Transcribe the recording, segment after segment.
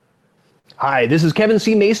Hi, this is Kevin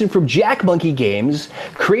C. Mason from Jack Monkey Games,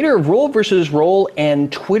 creator of Roll vs. Roll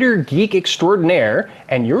and Twitter geek extraordinaire,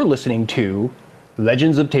 and you're listening to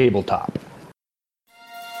Legends of Tabletop.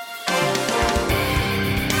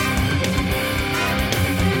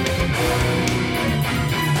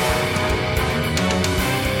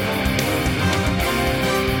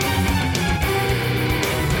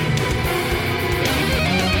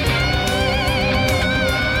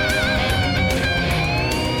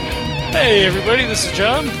 Hey everybody, this is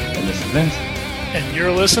John. And this is Vince. And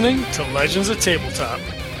you're listening to Legends of Tabletop.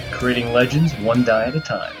 Creating legends one die at a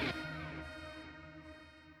time.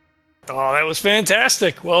 Oh, that was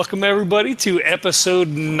fantastic. Welcome everybody to episode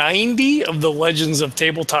 90 of the Legends of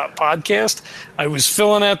Tabletop podcast. I was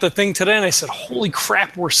filling out the thing today and I said, holy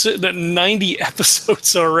crap, we're sitting at 90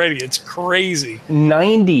 episodes already. It's crazy.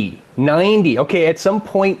 90. Okay, at some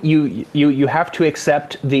point you have to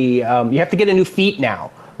accept the, you have to get a new feet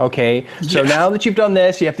now. Okay, so now that you've done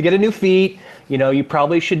this, you have to get a new feed. You know, you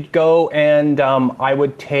probably should go and I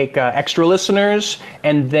would take extra listeners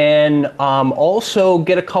and then also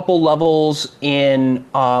get a couple levels in.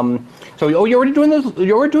 You're already doing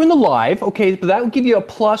the live. Okay, but that would give you a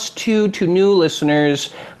 +2 to new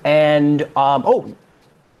listeners. And now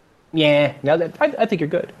that I think you're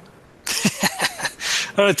good.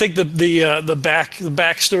 I'm gonna take the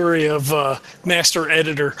backstory of Master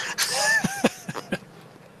Editor.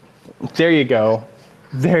 There you go.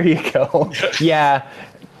 Yeah.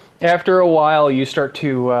 After a while, you start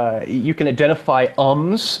to you can identify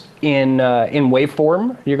ums in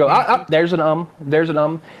waveform. You go, there's an there's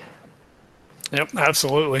an Yep,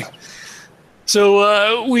 absolutely.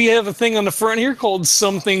 So we have a thing on the front here called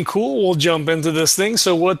Something Cool. We'll jump into this thing.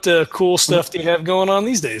 So what cool stuff do you have going on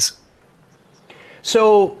these days?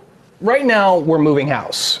 So right now we're moving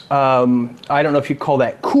house. I don't know if you call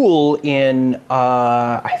that cool in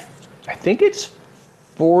I think it's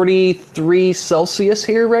 43 Celsius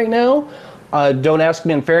here right now. Don't ask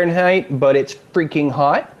me in Fahrenheit, but it's freaking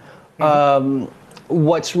hot. Mm-hmm.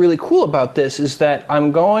 What's really cool about this is that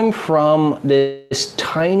I'm going from this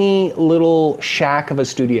tiny little shack of a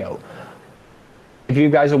studio. If you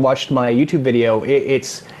guys have watched my YouTube video,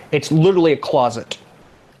 it's literally a closet.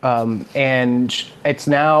 And it's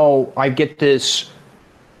now, I get this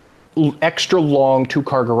extra long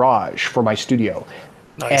 2-car garage for my studio.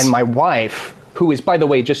 Nice. And my wife, who is, by the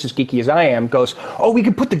way, just as geeky as I am, goes, oh, we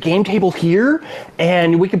can put the game table here,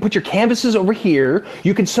 and we can put your canvases over here.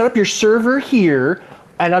 You can set up your server here.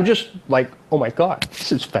 And I'm just like, oh my God,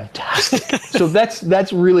 this is fantastic. So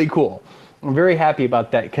that's really cool. I'm very happy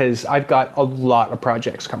about that because I've got a lot of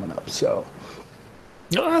projects coming up. So.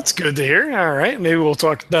 Oh, that's good to hear. All right, maybe we'll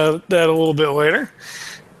talk about that a little bit later.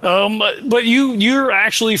 But you're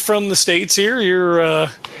actually from the States here. You're.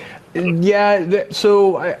 Yeah,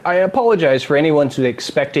 so I apologize for anyone who's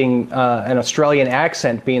expecting an Australian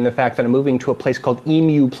accent, being the fact that I'm moving to a place called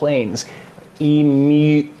Emu Plains.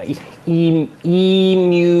 Emu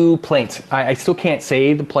Plains. I still can't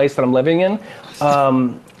say the place that I'm living in.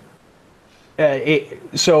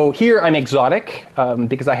 So here I'm exotic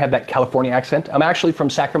because I have that California accent. I'm actually from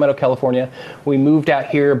Sacramento, California. We moved out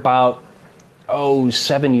here about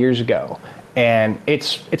 7 years ago, and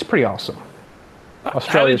it's pretty awesome.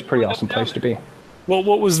 Australia's a pretty awesome place to be. Well,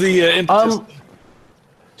 what was the impetus?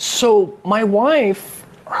 So my wife,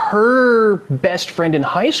 her best friend in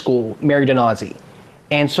high school married an Aussie.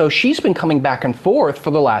 And so she's been coming back and forth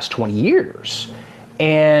for the last 20 years.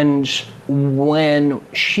 And when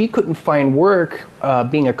she couldn't find work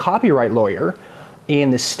being a copyright lawyer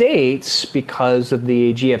in the States because of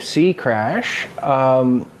the GFC crash,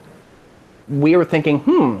 we were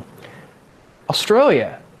thinking,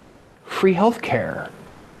 Australia. Free healthcare.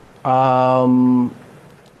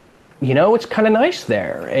 It's kind of nice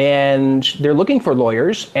there. And they're looking for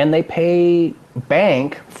lawyers, and they pay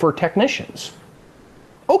bank for technicians.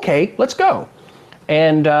 Okay, let's go.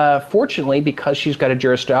 And fortunately, because she's got a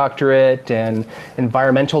Juris Doctorate and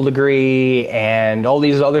environmental degree and all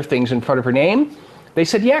these other things in front of her name, they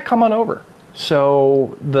said, yeah, come on over.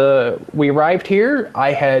 So we arrived here.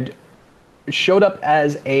 I had showed up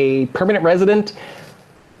as a permanent resident,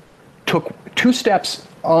 took 2 steps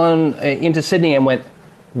on into Sydney and went,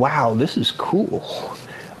 wow, this is cool.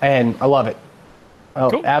 And I love it.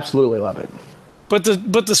 Cool. Absolutely love it. But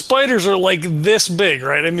the spiders are like this big,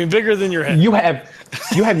 right? I mean, bigger than your head. You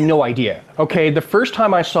have no idea. Okay, the first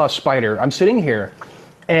time I saw a spider, I'm sitting here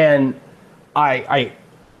and I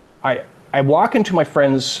walk into my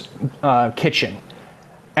friend's kitchen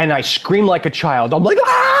and I scream like a child. I'm like,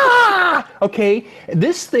 ah! Okay,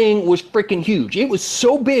 this thing was freaking huge. It was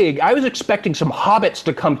so big, I was expecting some hobbits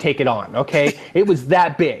to come take it on, okay? It was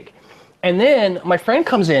that big. And then my friend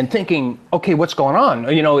comes in thinking, okay, what's going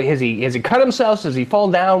on? You know, has he cut himself? Does he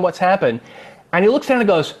fall down? What's happened? And he looks down and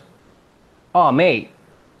goes, oh, mate,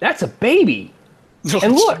 that's a baby.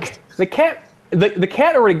 And look, the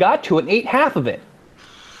cat already got to it and ate half of it.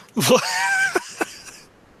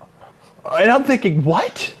 And I'm thinking,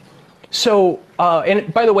 what? So,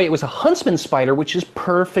 and by the way, it was a huntsman spider, which is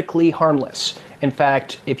perfectly harmless. In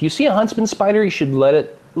fact, if you see a huntsman spider, you should let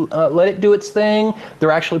it do its thing.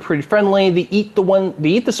 They're actually pretty friendly. They eat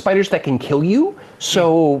the spiders that can kill you.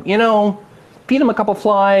 So, you know, feed them a couple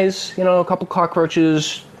flies, you know, a couple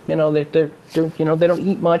cockroaches. You know, they're you know, they don't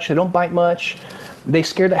eat much. They don't bite much. They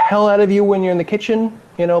scare the hell out of you when you're in the kitchen.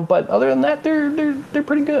 You know, but other than that, they're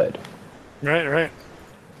pretty good. Right.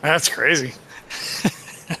 That's crazy.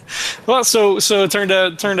 Well, so it turned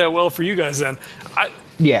out well for you guys then.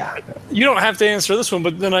 Yeah. You don't have to answer this one,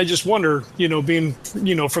 but then I just wonder, you know, being,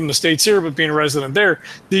 you know, from the States here, but being a resident there,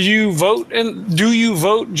 did you vote, and do you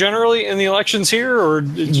vote generally in the elections here, or?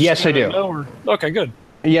 Yes, I do. Okay, good.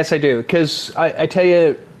 Yes, I do. Because I tell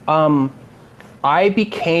you, I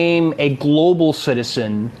became a global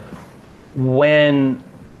citizen when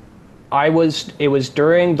it was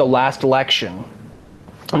during the last election.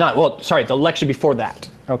 The election before that.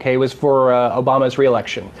 Okay, it was for Obama's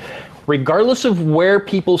re-election. Regardless of where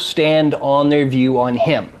people stand on their view on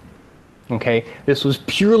him, okay, this was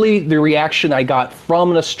purely the reaction I got from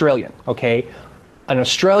an Australian, okay, an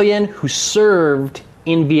Australian who served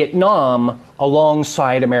in Vietnam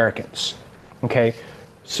alongside Americans, okay.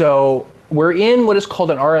 So we're in what is called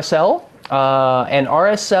an RSL, and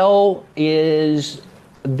RSL is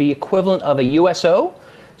the equivalent of a USO,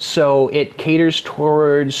 so it caters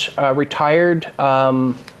towards retired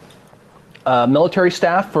military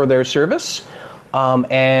staff for their service,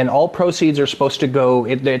 and all proceeds are supposed to go.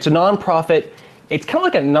 It's a nonprofit. It's kind of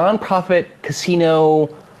like a nonprofit casino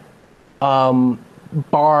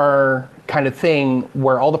bar kind of thing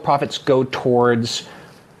where all the profits go towards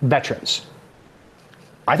veterans.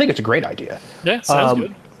 I think it's a great idea. Yeah, sounds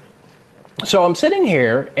good. So I'm sitting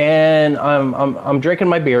here and I'm drinking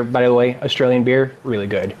my beer. By the way, Australian beer, really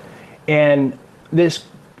good. And this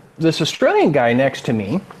Australian guy next to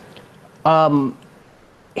me,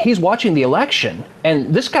 he's watching the election,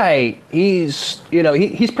 and this guy, he's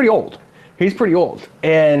pretty old. He's pretty old,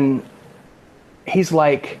 and he's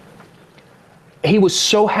like, he was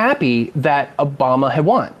so happy that Obama had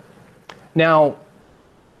won. Now,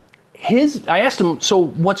 I asked him, so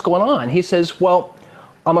what's going on? He says, well,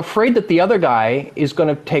 I'm afraid that the other guy is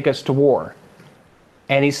going to take us to war.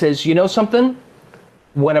 And he says, you know something?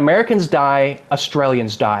 When Americans die,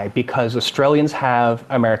 Australians die, because Australians have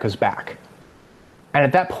America's back. And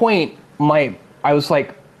at that point, I was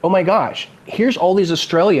like, oh my gosh, here's all these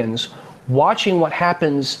Australians watching what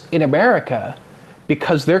happens in America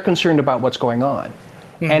because they're concerned about what's going on.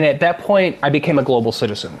 Mm-hmm. And at that point, I became a global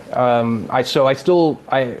citizen. I'm going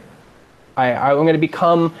to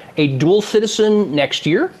become a dual citizen next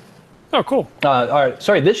year. Oh, cool.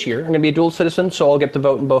 This year. I'm going to be a dual citizen, so I'll get to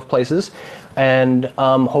vote in both places, and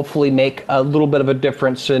hopefully make a little bit of a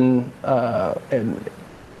difference in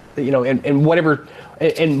whatever,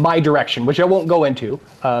 in my direction, which I won't go into.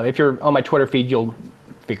 If you're on my Twitter feed, you'll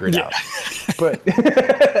figure it out. But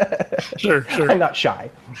sure. I'm not shy.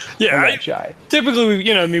 Yeah, I'm not shy. Typically,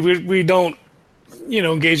 we don't,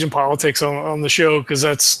 engage in politics on the show because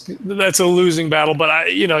that's a losing battle. But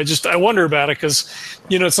I wonder about it because,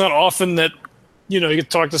 it's not often that, you get to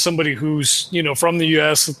talk to somebody who's, from the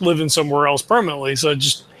U.S. living somewhere else permanently. So I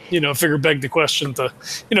just, beg the question to,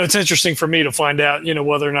 it's interesting for me to find out,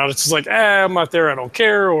 whether or not it's just like, I'm not there, I don't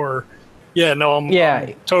care, or,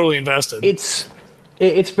 I'm totally invested.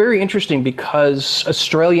 It's very interesting because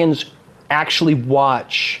Australians actually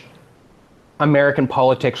watch American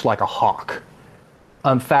politics like a hawk.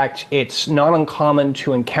 In fact, it's not uncommon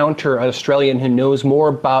to encounter an Australian who knows more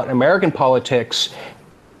about American politics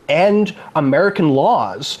and American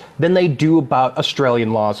laws than they do about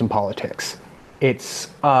Australian laws and politics. It's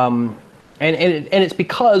and it's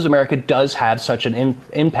because America does have such an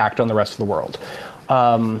impact on the rest of the world.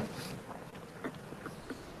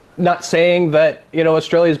 Not saying that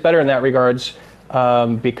Australia is better in that regards,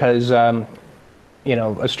 because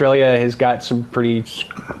Australia has got some pretty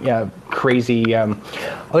crazy.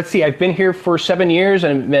 Let's see, I've been here for 7 years,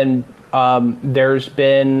 and then there's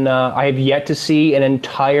been I have yet to see an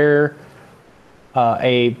entire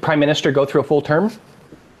a prime minister go through a full term.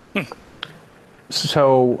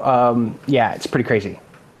 So it's pretty crazy.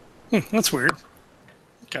 That's weird.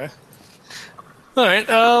 Okay. All right.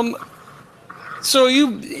 So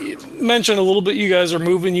you mentioned a little bit. You guys are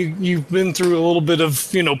moving. You've been through a little bit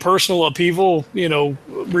of personal upheaval.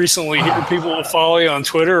 Recently here, people that follow you on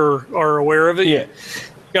Twitter are aware of it. Yeah.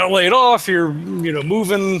 Got laid off. You're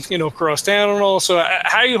moving across town and all. So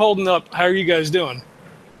how are you holding up? How are you guys doing?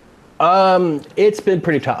 It's been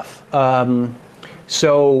pretty tough.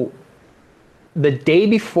 So the day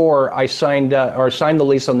before I signed the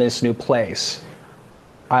lease on this new place,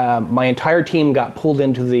 my entire team got pulled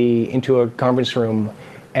into a conference room,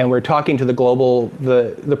 and we're talking to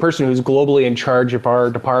the person who's globally in charge of our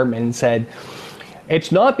department, and said, "It's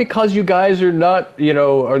not because you guys are not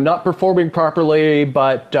performing properly,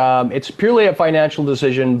 but it's purely a financial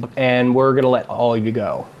decision, and we're going to let all of you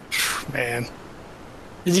go." Man,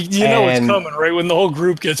 you know it's coming, right? When the whole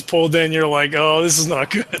group gets pulled in, you're like, "Oh, this is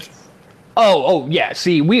not good." Oh yeah.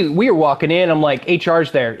 See, we were walking in. I'm like,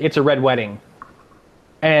 "HR's there. It's a red wedding."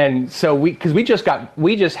 And so we just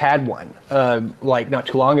had one like not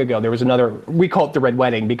too long ago. There was another. We call it the red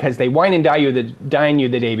wedding because they wine and dine you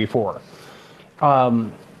the day before.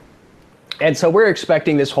 And so we're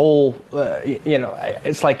expecting this whole,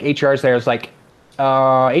 it's like HR's there. It's like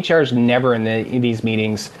HR's never in these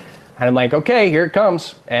meetings, and I'm like, okay, here it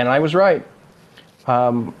comes, and I was right.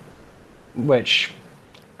 Which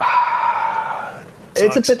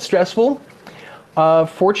it's a bit stressful.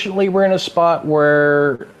 Fortunately, we're in a spot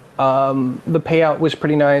where the payout was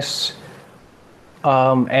pretty nice.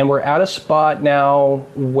 And we're at a spot now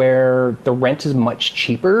where the rent is much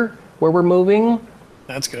cheaper where we're moving.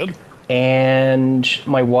 That's good. And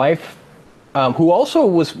my wife, who also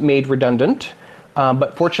was made redundant,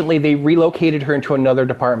 but fortunately they relocated her into another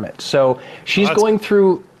department. So she's going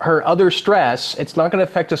through her other stress. It's not going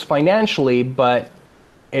to affect us financially, but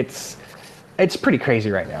it's pretty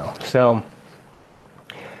crazy right now. So...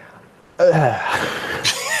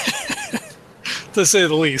 to say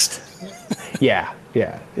the least. Yeah.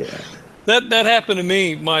 That happened to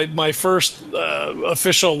me. My first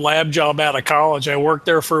official lab job out of college. I worked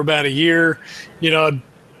there for about a year. Getting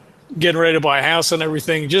ready to buy a house and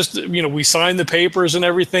everything. Just we signed the papers and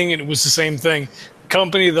everything, and it was the same thing. The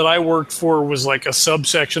company that I worked for was like a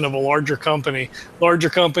subsection of a larger company.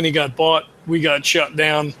 Larger company got bought. We got shut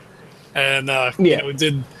down, and we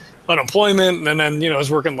did unemployment, and then I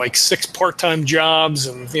was working like 6 part-time jobs,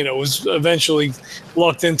 and was eventually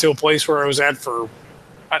lucked into a place where I was at for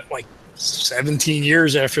like 17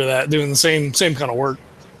 years after that, doing the same kind of work.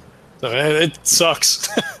 So it sucks.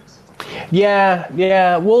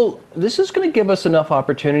 Yeah. Well, this is going to give us enough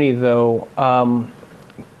opportunity, though,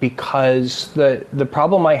 because the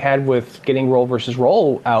problem I had with getting role versus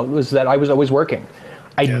role out was that I was always working.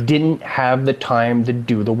 I didn't have the time to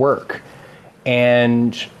do the work.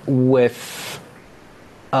 And with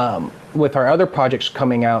our other projects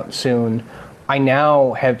coming out soon, I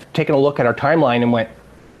now have taken a look at our timeline and went,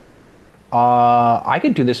 I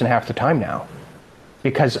could do this in half the time now,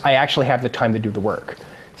 because I actually have the time to do the work.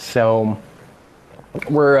 So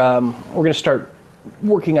we're going to start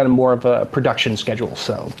working on more of a production schedule.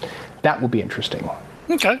 So that will be interesting.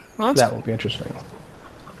 Okay, that will be interesting.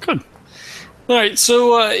 Good. All right,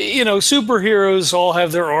 so superheroes all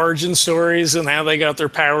have their origin stories and how they got their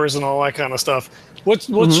powers and all that kind of stuff. What's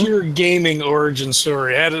your gaming origin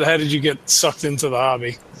story? How did you get sucked into the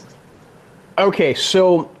hobby? Okay,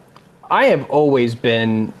 so I have always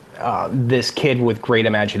been this kid with great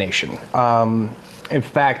imagination. In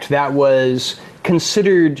fact, that was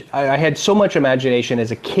considered. I had so much imagination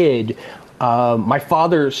as a kid. My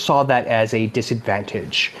father saw that as a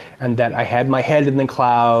disadvantage, and that I had my head in the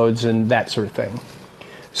clouds and that sort of thing.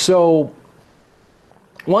 So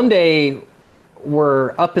one day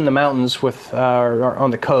we're up in the mountains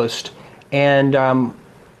on the coast, and I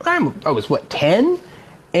was 10,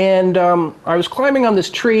 and I was climbing on this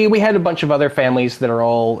tree. We had a bunch of other families that are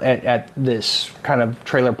all at this kind of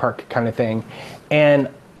trailer park kind of thing, and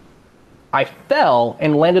I fell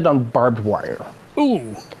and landed on barbed wire.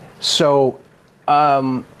 Ooh. So,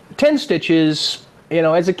 10 stitches,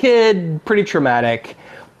 as a kid, pretty traumatic.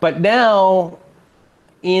 But now,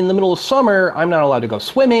 in the middle of summer, I'm not allowed to go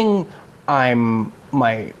swimming. My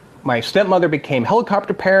stepmother became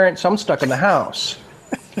helicopter parent, so I'm stuck in the house.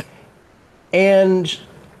 And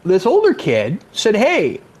this older kid said,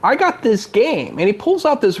 "Hey, I got this game." And he pulls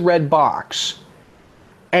out this red box,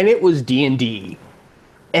 and it was D&D.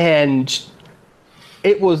 And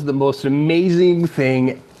it was the most amazing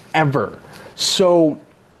thing ever. So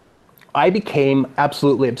I became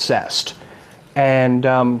absolutely obsessed. And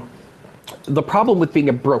the problem with being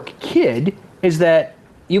a broke kid is that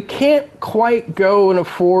you can't quite go and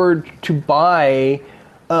afford to buy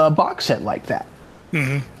a box set like that.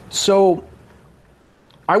 Mm-hmm. So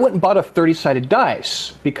I went and bought a 30-sided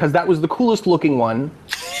dice because that was the coolest looking one.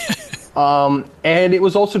 And it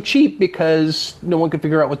was also cheap because no one could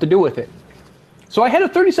figure out what to do with it. So I had a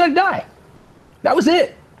 30-sided die. That was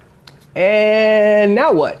it. And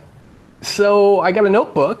now what? So I got a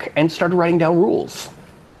notebook and started writing down rules.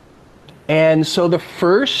 And so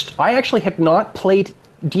I actually have not played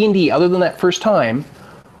D&D other than that first time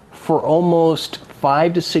for almost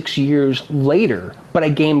 5 to 6 years later, but I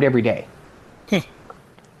gamed every day.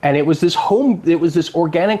 And it was this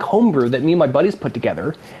organic homebrew that me and my buddies put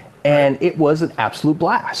together, and it was an absolute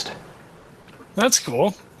blast. That's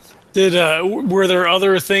cool. Were there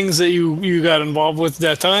other things that you got involved with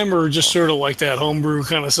that time, or just sort of like that homebrew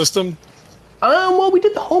kind of system? Well, we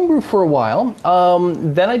did the homebrew for a while.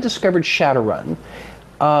 Then I discovered Shadowrun.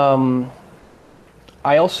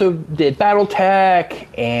 I also did BattleTech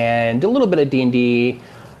and a little bit of D&D.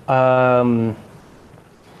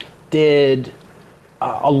 Did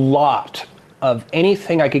a lot of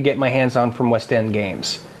anything I could get my hands on from West End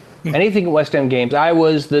Games. Anything West End Games. I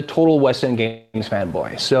was the total West End Games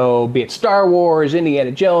fanboy. So be it Star Wars,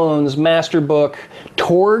 Indiana Jones, Master Book,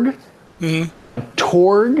 Torg.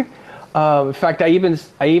 Torg. In fact, I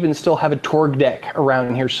even still have a Torg deck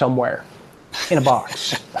around here somewhere. In a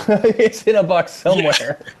box. It's in a box somewhere.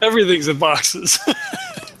 Yeah, everything's in boxes.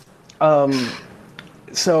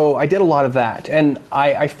 So I did a lot of that. And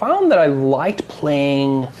I found that I liked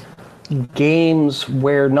playing games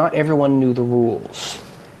where not everyone knew the rules.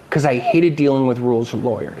 Because I hated dealing with rules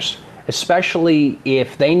lawyers. Especially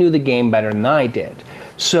if they knew the game better than I did.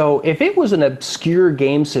 So if it was an obscure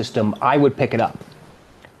game system, I would pick it up.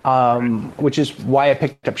 Which is why I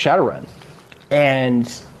picked up Shadowrun.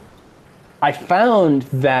 And I found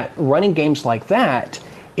that running games like that,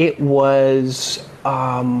 it would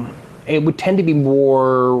tend to be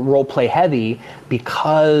more role-play heavy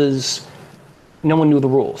because no one knew the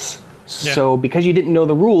rules. Yeah. So because you didn't know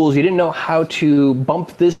the rules, you didn't know how to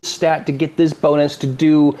bump this stat to get this bonus to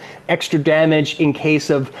do extra damage in case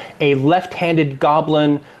of a left-handed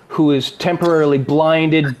goblin who is temporarily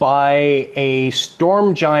blinded by a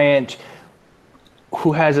storm giant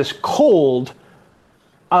who has a cold.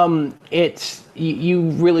 You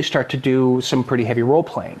really start to do some pretty heavy role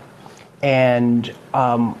playing, and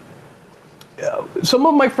some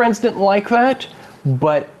of my friends didn't like that,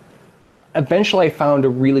 but eventually I found a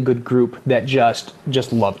really good group that just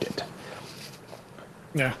loved it.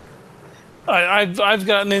 Yeah, I've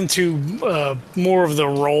gotten into more of the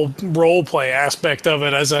role play aspect of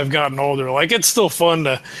it as I've gotten older. Like, it's still fun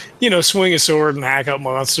to, swing a sword and hack up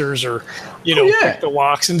monsters, or pick the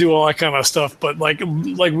locks and do all that kind of stuff. But like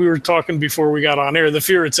we were talking before we got on air, the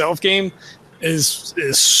Fear Itself game is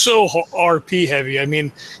so RP heavy. I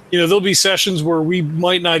mean, there'll be sessions where we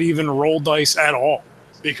might not even roll dice at all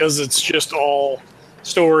because it's just all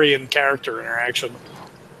story and character interaction.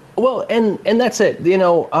 Well, and that's it.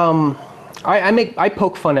 I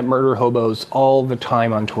poke fun at murder hobos all the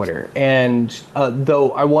time on Twitter, and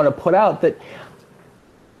though I want to put out that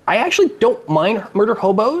I actually don't mind murder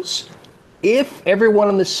hobos if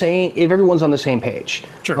everyone's on the same page.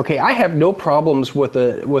 Sure. Okay, I have no problems with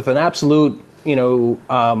an absolute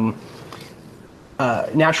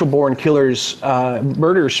natural born killer's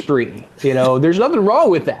murder spree. There's nothing wrong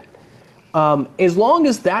with that. As long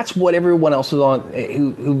as that's what everyone else is on,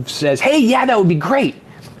 who says, hey, yeah, that would be great.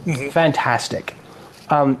 Mm-hmm. Fantastic.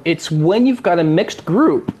 It's when you've got a mixed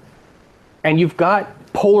group and you've got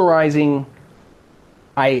polarizing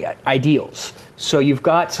ideals. So you've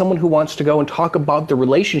got someone who wants to go and talk about the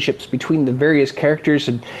relationships between the various characters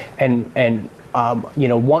and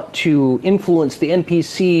want to influence the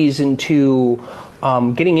NPCs into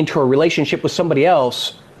getting into a relationship with somebody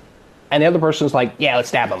else, and the other person's like, yeah, let's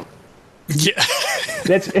stab them. Yeah.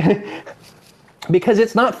 That's because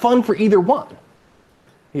it's not fun for either one.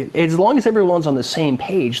 As long as everyone's on the same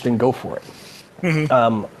page, then go for it.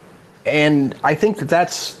 Mm-hmm. And I think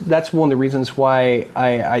that's one of the reasons why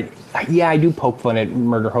I do poke fun at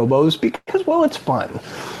murder hobos, because, well, it's fun.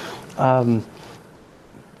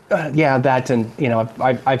 That, and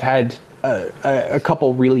I've had a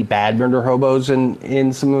couple really bad murder hobos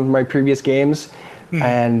in some of my previous games,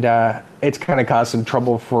 and it's kind of caused some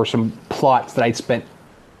trouble for some plots that I'd spent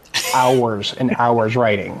hours and hours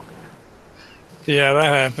writing. Yeah, that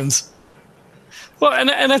happens. Well, and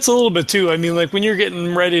that's a little bit too. I mean, like when you're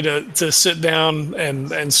getting ready to sit down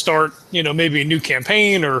and start, maybe a new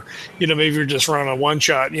campaign, or, maybe you're just running a one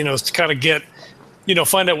shot, to kind of get,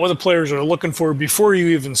 find out what the players are looking for before you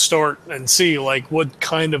even start, and see like what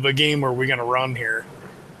kind of a game are we going to run here.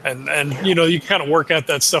 And you kind of work out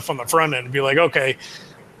that stuff on the front end and be like, okay,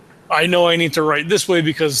 I know I need to write this way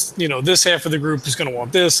because, this half of the group is going to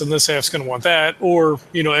want this and this half's going to want that, or,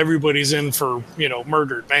 everybody's in for,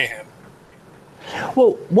 murdered mayhem.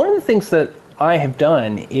 Well, one of the things that I have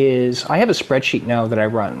done is I have a spreadsheet now that I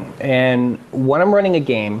run. And when I'm running a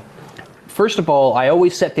game, first of all, I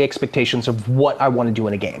always set the expectations of what I want to do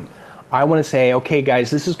in a game. I want to say, okay,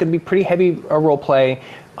 guys, this is going to be pretty heavy role play.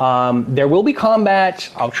 There will be combat.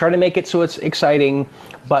 I'll try to make it so it's exciting.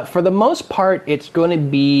 But for the most part, it's going to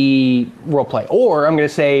be role play. Or I'm going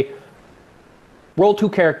to say, roll 2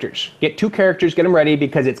 characters. Get 2 characters, get them ready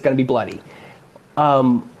because it's going to be bloody.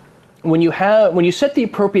 When you set the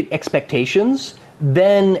appropriate expectations,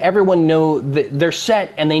 then everyone know that they're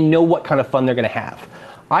set and they know what kind of fun they're going to have.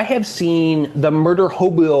 I have seen the murder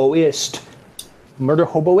hoboist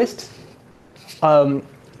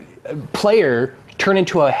player turn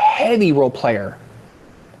into a heavy role player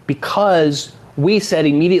because we said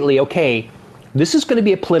immediately, okay, this is going to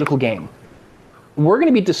be a political game. We're going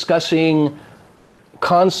to be discussing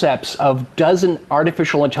concepts of doesn't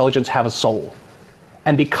artificial intelligence have a soul?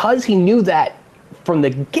 And because he knew that from the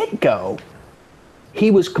get-go, he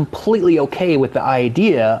was completely okay with the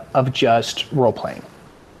idea of just role-playing.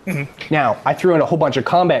 Mm-hmm. Now, I threw in a whole bunch of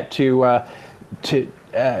combat to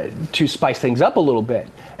spice things up a little bit,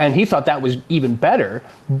 and he thought that was even better,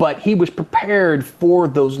 but he was prepared for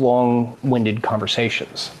those long-winded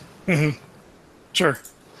conversations. Mm-hmm. Sure.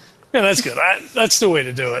 Yeah, that's good. That's the way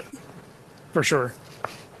to do it, for sure.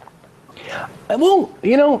 Well,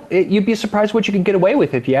 you'd be surprised what you can get away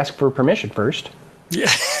with if you ask for permission first. Yeah.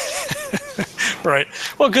 Right.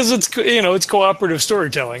 Well, because it's cooperative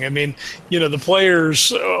storytelling. I mean, the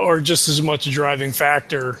players are just as much a driving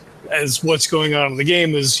factor as what's going on in the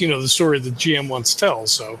game as, the story the GM wants to tell.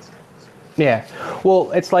 So. Yeah.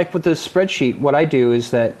 Well, it's like with the spreadsheet, what I do is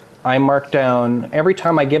that I mark down every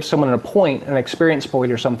time I give someone a point, an experience point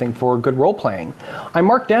or something for good role playing. I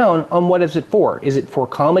mark down on what is it for. Is it for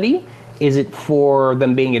comedy? Is it for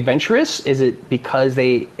them being adventurous? Is it because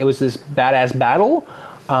it was this badass battle?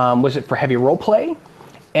 Was it for heavy role play?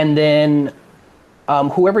 And then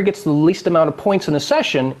whoever gets the least amount of points in a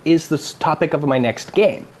session is the topic of my next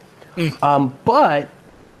game. But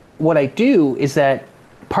what I do is that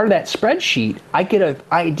part of that spreadsheet, I get an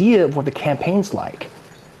idea of what the campaign's like.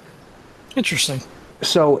 Interesting.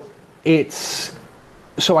 So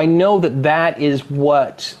I know that is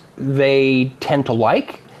what they tend to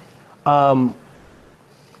like.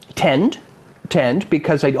 Tend,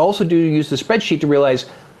 because I also do use the spreadsheet to realize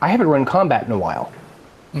I haven't run combat in a while.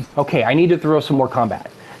 Okay, I need to throw some more combat.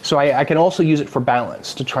 So I can also use it for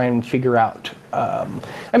balance to try and figure out,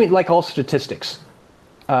 like all statistics,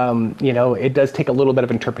 it does take a little bit of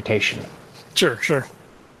interpretation. Sure.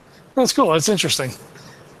 That's cool. That's interesting.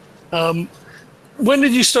 When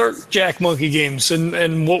did you start Jack Monkey Games,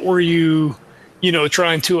 and what were you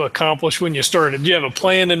trying to accomplish when you started? Do you have a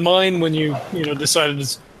plan in mind when you decided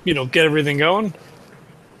to, get everything going?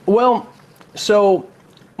 Well, so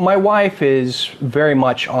my wife is very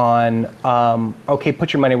much on, okay,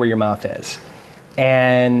 put your money where your mouth is.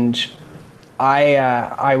 And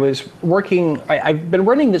I was working, I've been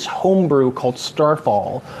running this homebrew called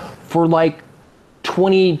Starfall for like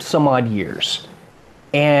 20 some odd years.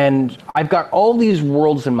 And I've got all these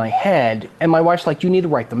worlds in my head, and my wife's like, you need to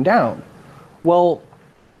write them down. Well,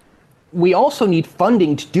 we also need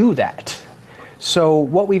funding to do that. So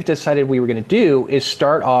what we've decided we were going to do is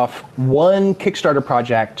start off one Kickstarter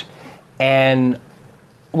project, and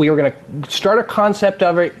we were going to start a concept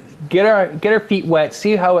of it, get our feet wet,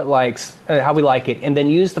 see how we like it, and then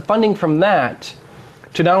use the funding from that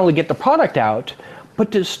to not only get the product out,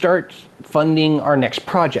 but to start funding our next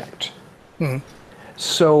project. Mm-hmm.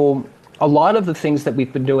 So a lot of the things that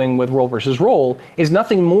we've been doing with Roll versus Roll is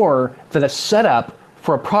nothing more than a setup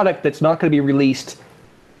for a product that's not going to be released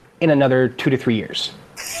in another 2 to 3 years.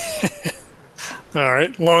 All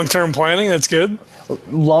right. Long-term planning, that's good.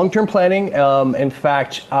 Long-term planning. In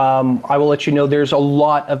fact, I will let you know there's a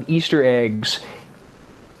lot of Easter eggs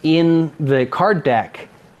in the card deck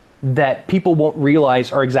that people won't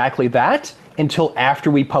realize are exactly that until after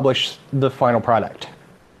we publish the final product.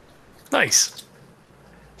 Nice.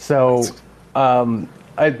 So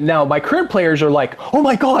now my current players are like, oh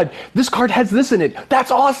my God, this card has this in it.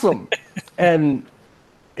 That's awesome. And,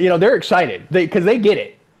 they're excited because they get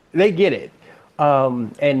it. They get it.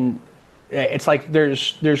 And it's like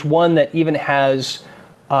there's one that even has,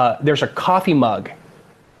 there's a coffee mug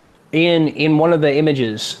in one of the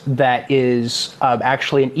images that is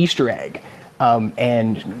actually an Easter egg.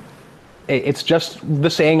 And it's just the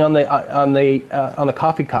saying on the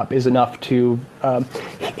coffee cup is enough to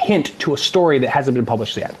hint to a story that hasn't been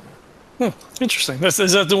published yet. Interesting. Is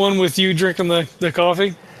that the one with you drinking the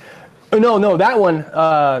coffee? Oh, no, that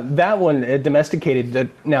one domesticated.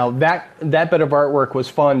 Now that bit of artwork was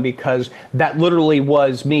fun because that literally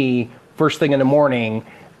was me first thing in the morning,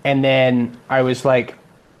 and then I was like,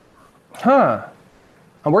 "Huh,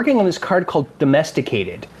 I'm working on this card called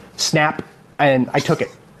Domesticated." Snap, and I took it.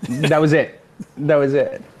 That was it. That was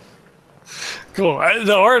it. Cool.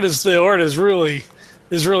 The art is really.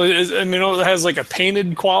 I mean, it has like a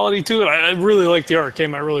painted quality to it. I really like the art. It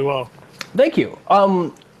came out really well. Thank you.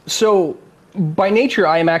 So by nature,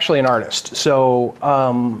 I am actually an artist. So,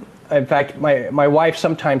 in fact, my wife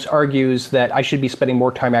sometimes argues that I should be spending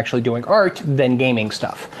more time actually doing art than gaming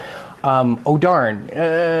stuff. Oh darn!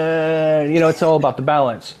 It's all about the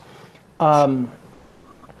balance.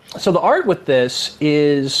 So the art with this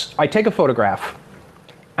is I take a photograph,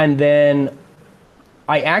 and then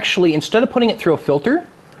I actually, instead of putting it through a filter,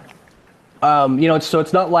 so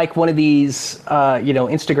it's not like one of these,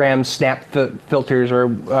 Instagram snap filters, or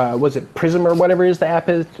was it Prism or whatever is the app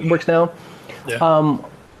works now? Yeah.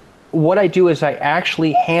 What I do is I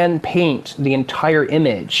actually hand paint the entire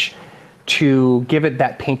image to give it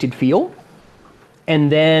that painted feel,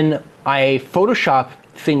 and then I Photoshop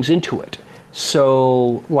things into it.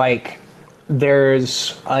 So like there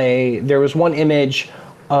was one image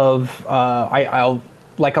of I'll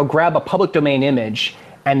grab a public domain image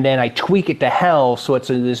and then I tweak it to hell so it's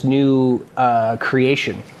this new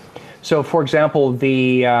creation. So for example,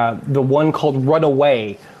 the one called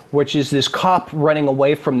Runaway, which is this cop running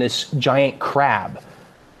away from this giant crab.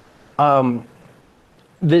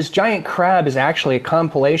 This giant crab is actually a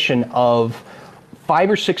compilation of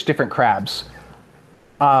 5 or 6 different crabs.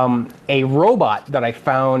 A robot that I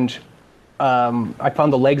found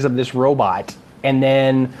the legs of this robot, and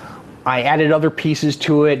then I added other pieces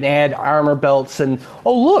to it and add armor belts, and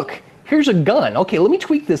oh look, here's a gun. Okay, let me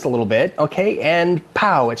tweak this a little bit. Okay, and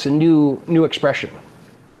pow, it's a new expression.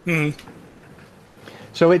 Mm-hmm.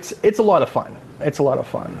 So it's a lot of fun. It's a lot of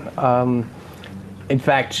fun. In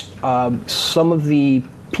fact, some of the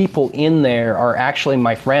people in there are actually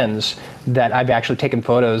my friends that I've actually taken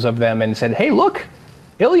photos of them and said, "Hey, look,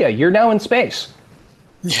 Ilya, you're now in space."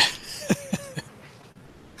 Yeah.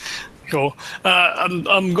 Cool.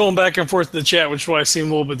 I'm going back and forth in the chat, which is why I seem a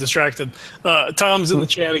little bit distracted. Tom's in the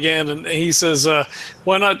chat again, and he says,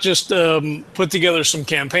 "Why not just put together some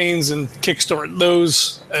campaigns and kickstart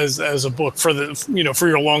those as a book for for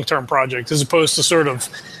your long-term project, as opposed to sort of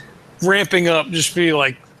ramping up? Just be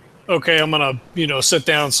like, okay, I'm gonna set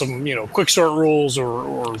down some quick start rules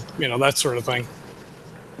or that sort of thing."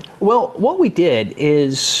 Well, what we did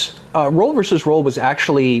is Roll versus Roll was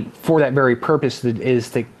actually for that very purpose, that is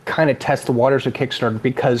to kind of test the waters of Kickstarter,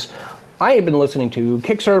 because I had been listening to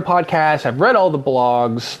Kickstarter podcasts, I've read all the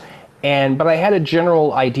blogs, but I had a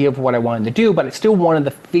general idea of what I wanted to do, but I still wanted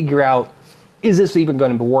to figure out, is this even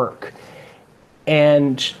going to work?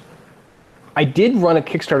 And I did run a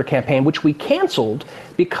Kickstarter campaign, which we canceled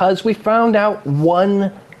because we found out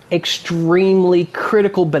one extremely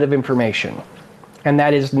critical bit of information. And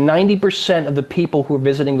that is 90% of the people who were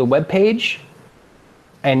visiting the webpage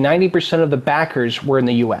and 90% of the backers were in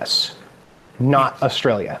the US, not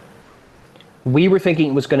Australia. We were thinking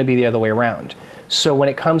it was going to be the other way around. So when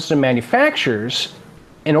it comes to manufacturers,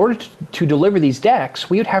 in order to deliver these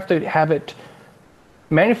decks, we would have to have it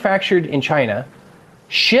manufactured in China,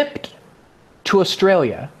 shipped to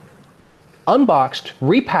Australia, unboxed,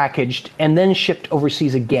 repackaged, and then shipped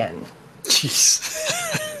overseas again. Jeez.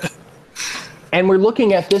 And we're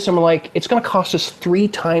looking at this and we're like, it's going to cost us 3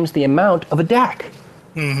 times the amount of a deck.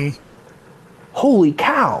 Mm-hmm. Holy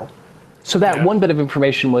cow. So that one bit of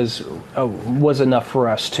information was enough for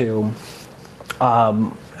us to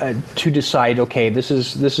decide, okay, this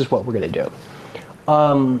is what we're going to do.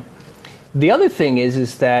 The other thing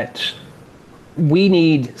is that we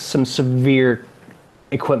need some severe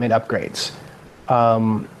equipment upgrades.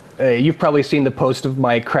 You've probably seen the post of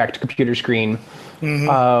my cracked computer screen.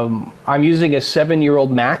 Mm-hmm. I'm using a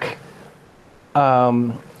 7-year-old Mac,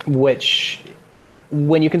 which,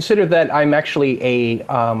 when you consider that I'm actually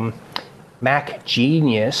a Mac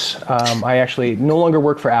genius, I actually no longer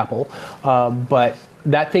work for Apple, but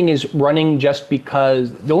that thing is running just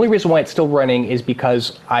because, the only reason why it's still running is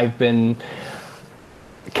because I've been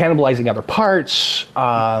cannibalizing other parts.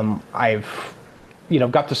 I've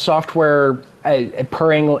got the software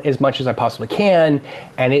purring as much as I possibly can,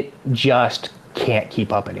 and it just can't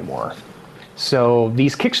keep up anymore. So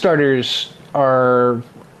these Kickstarters are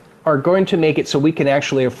going to make it so we can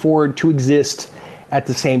actually afford to exist at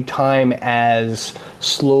the same time as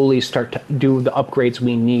slowly start to do the upgrades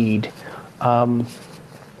we need. And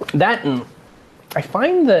I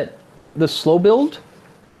find that the slow build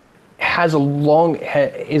has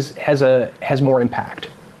has more impact.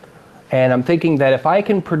 And I'm thinking that if I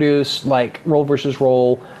can produce like Roll versus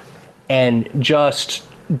Roll and just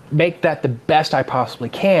make that the best I possibly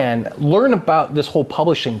can, learn about this whole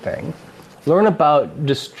publishing thing, learn about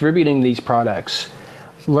distributing these products,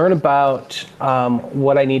 learn about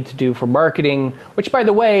what I need to do for marketing, which, by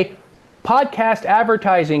the way, podcast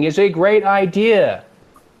advertising is a great idea.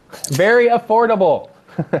 Very affordable.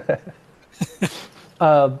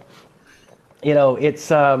 It's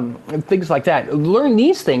things like that. Learn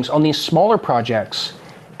these things on these smaller projects,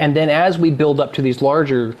 and then as we build up to these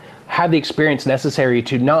larger, have the experience necessary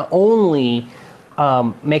to not only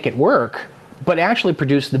make it work, but actually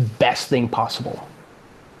produce the best thing possible.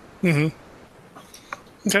 Mm-hmm.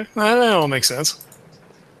 Okay, that all makes sense.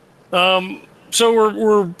 So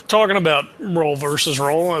we're talking about Roll versus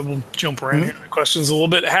Roll. We'll jump around here to questions a little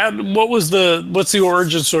bit. What's the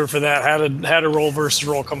origin story for that? How did Roll versus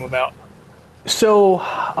Roll come about? So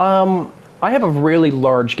I have a really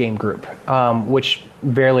large game group, which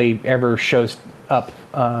barely ever shows up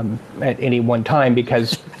at any one time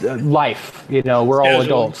because life, we're all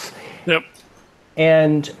adults. Yep.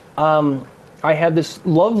 And I had this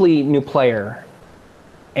lovely new player,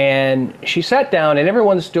 and she sat down, and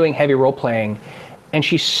everyone's doing heavy role playing, and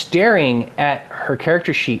she's staring at her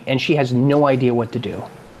character sheet, and she has no idea what to do.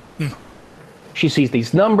 She sees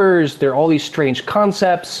these numbers, there are all these strange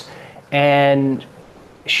concepts, and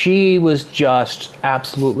she was just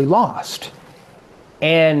absolutely lost.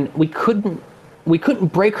 And we couldn't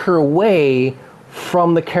break her away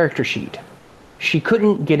from the character sheet. She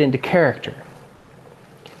couldn't get into character.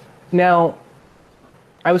 Now,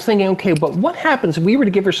 I was thinking, okay, but what happens if we were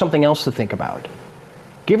to give her something else to think about?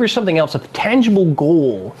 Give her something else, a tangible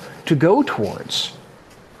goal to go towards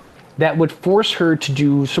that would force her to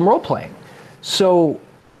do some role-playing. So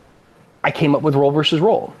I came up with Roll versus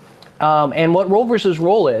Roll. And what Roll versus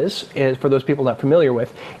Roll is for those people not familiar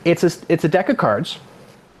with, it's a deck of cards.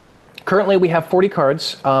 Currently, we have 40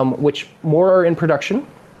 cards, which more are in production.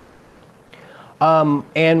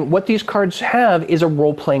 And what these cards have is a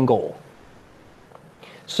role-playing goal.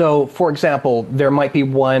 So, for example, there might be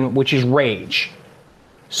one which is Rage.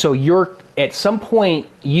 So at some point,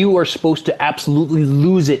 you are supposed to absolutely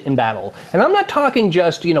lose it in battle. And I'm not talking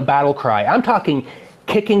just, battle cry. I'm talking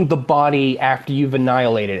kicking the body after you've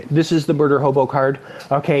annihilated it. This is the Murder Hobo card.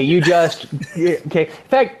 Okay, okay. In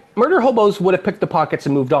fact, Murder Hobos would have picked the pockets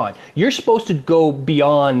and moved on. You're supposed to go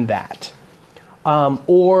beyond that.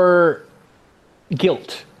 Or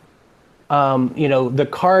Guilt. The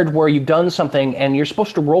card where you've done something and you're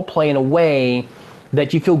supposed to role play in a way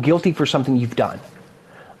that you feel guilty for something you've done.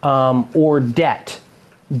 Or Debt.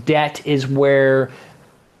 Debt is where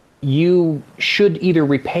you should either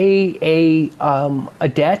repay a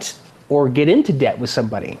debt or get into debt with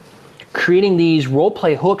somebody, creating these role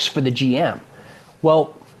play hooks for the GM.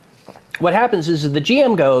 Well, what happens is the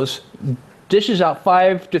GM dishes out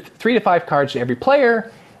 3 to 5 cards to every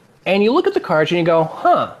player, and you look at the cards and you go,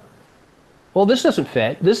 well, this doesn't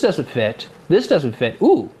fit, this doesn't fit, this doesn't fit.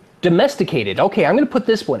 Ooh, domesticated. Okay, I'm going to put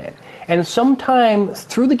this one in. And sometime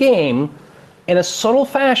through the game, in a subtle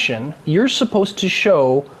fashion, you're supposed to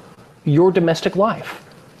show your domestic life.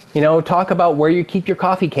 Talk about where you keep your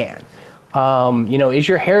coffee can. Is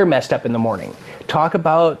your hair messed up in the morning? Talk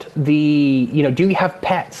about do you have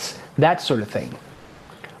pets? That sort of thing.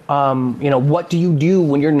 What do you do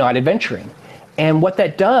when you're not adventuring? And what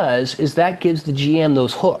that does is that gives the GM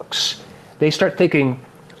those hooks. They start thinking,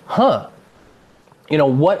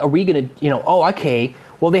 what are we going to, okay,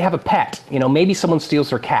 well, they have a pet. Maybe someone steals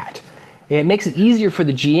their cat. It makes it easier for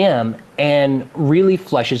the GM and really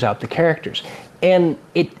fleshes out the characters. And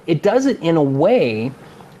it does it in a way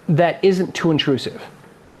that isn't too intrusive.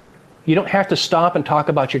 You don't have to stop and talk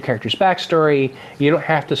about your character's backstory. You don't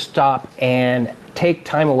have to stop and take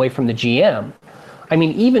time away from the GM. I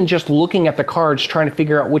mean, even just looking at the cards, trying to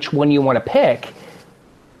figure out which one you want to pick,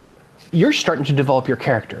 you're starting to develop your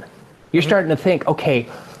character. You're starting to think, okay,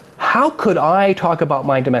 how could I talk about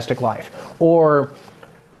my domestic life? Or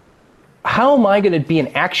how am I going to be an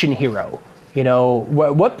action hero?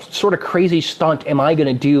 What sort of crazy stunt am I going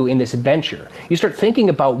to do in this adventure? You start thinking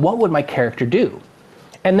about what would my character do?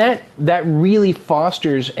 And that really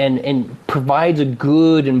fosters and provides a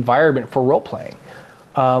good environment for role-playing.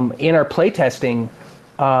 In our playtesting,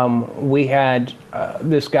 we had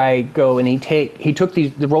this guy go and he took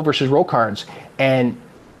the Roll versus Roll cards, and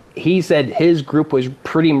he said his group was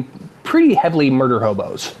pretty heavily murder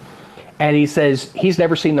hobos. And he says he's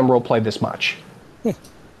never seen them role play this much,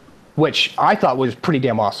 which I thought was pretty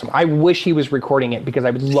damn awesome. I wish he was recording it because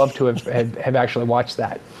I would love to have actually watched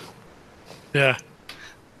that. Yeah.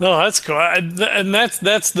 No, that's cool. And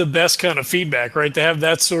that's the best kind of feedback, right? To have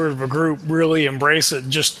that sort of a group really embrace it.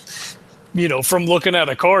 Just, from looking at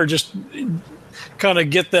a car, just kind of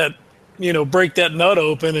get that, break that nut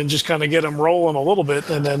open and just kind of get them rolling a little bit.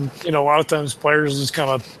 And then, a lot of times players just kind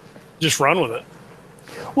of just run with it.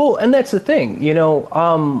 Well, and that's the thing,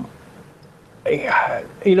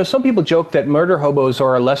 some people joke that murder hobos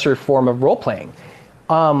are a lesser form of role playing,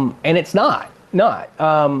 and it's not.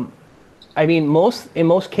 I mean, in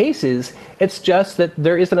most cases, it's just that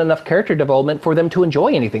there isn't enough character development for them to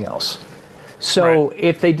enjoy anything else. So Right.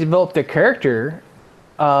 if they develop their character,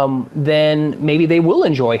 then maybe they will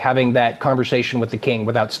enjoy having that conversation with the king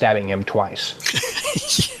without stabbing him twice.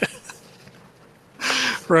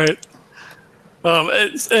 Right.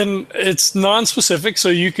 It's non-specific, so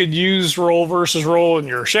you could use role versus role in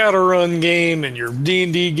your Shadowrun game, in your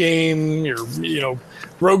D&D game, your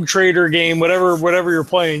Rogue Trader game, whatever you're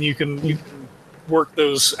playing. You can work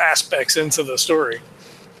those aspects into the story.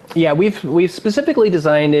 Yeah, we've specifically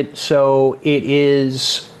designed it so it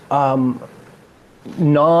is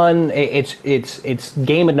it's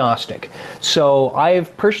game agnostic. So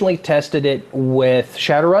I've personally tested it with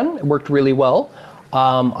Shadowrun. It worked really well.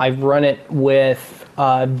 I've run it with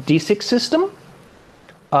D6 system,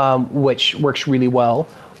 which works really well.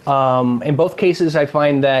 In both cases, I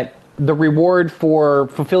find that the reward for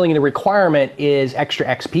fulfilling the requirement is extra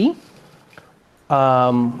XP,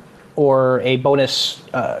 or a bonus,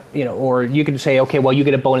 or you can say, okay, well, you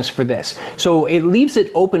get a bonus for this. So it leaves it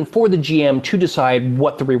open for the GM to decide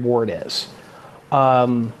what the reward is.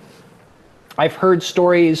 I've heard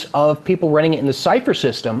stories of people running it in the Cypher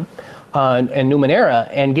system and Numenera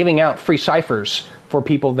and giving out free ciphers for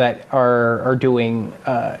people that are doing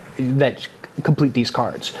that complete these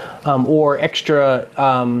cards, or extra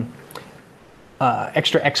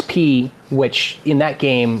XP, which in that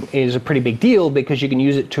game is a pretty big deal because you can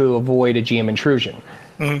use it to avoid a GM intrusion.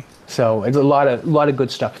 Mm-hmm. So it's a lot of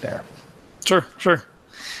good stuff there. Sure.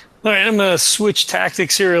 All right, I'm going to switch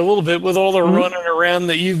tactics here a little bit with all the running around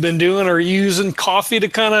that you've been doing. Are you using coffee to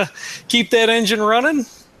kind of keep that engine running?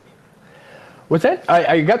 What's that?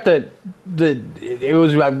 I got it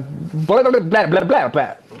was blah, blah, blah, blah, blah,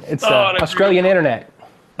 blah. It's Australian internet.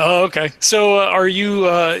 Oh, okay. So are you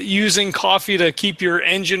using coffee to keep your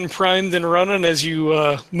engine primed and running as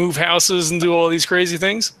you move houses and do all these crazy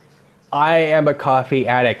things? I am a coffee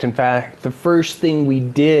addict. In fact, the first thing we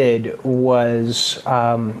did was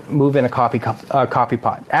move in a coffee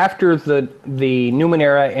pot. After the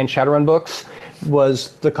Numenera and Shadowrun books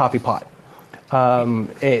was the coffee pot.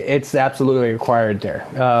 It's absolutely required there.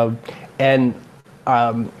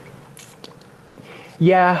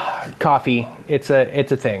 Yeah, coffee. It's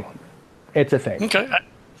a thing. It's a thing. Okay.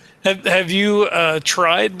 Have you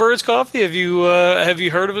tried Bird's Coffee? Have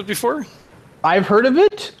you heard of it before? I've heard of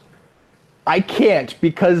it. I can't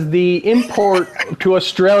because the import to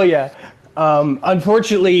Australia,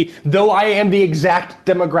 unfortunately, though I am the exact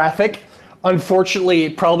demographic, unfortunately,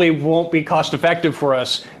 it probably won't be cost effective for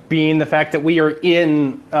us, being the fact that we are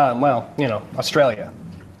in, Australia.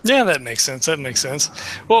 Yeah, that makes sense.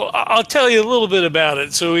 Well, I'll tell you a little bit about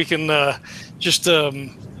it so we can just,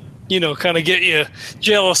 kind of get you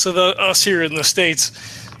jealous of us here in the States.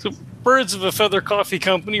 So Birds of a Feather Coffee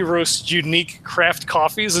Company roasts unique craft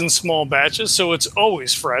coffees in small batches, so it's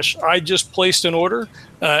always fresh. I just placed an order.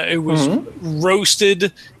 It was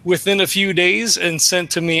roasted within a few days and sent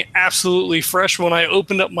to me absolutely fresh. When I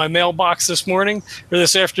opened up my mailbox this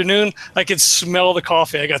afternoon, I could smell the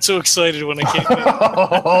coffee. I got so excited when I came in.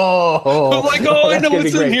 I'm like, I know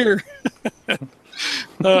what's in here.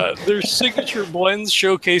 Their signature blends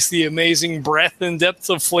showcase the amazing breadth and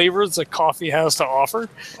depth of flavors that coffee has to offer.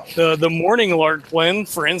 The Morning Lark blend,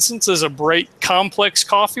 for instance, is a bright, complex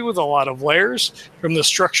coffee with a lot of layers, from the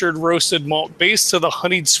structured roasted malt base to the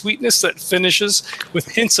honeyed sweetness that finishes with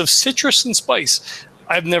hints of citrus and spice.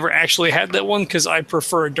 I've never actually had that one because I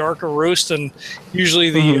prefer a darker roast, and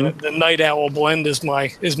usually the Night Owl blend is my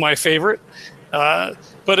favorite.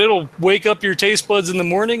 But it'll wake up your taste buds in the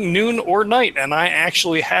morning, noon, or night. And I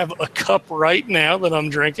actually have a cup right now that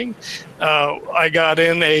I'm drinking. I got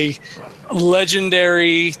in a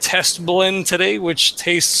legendary test blend today, which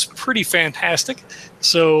tastes pretty fantastic.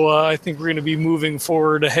 So I think we're going to be moving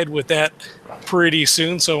forward ahead with that pretty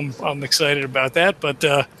soon. So I'm excited about that. But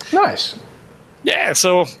nice. Yeah,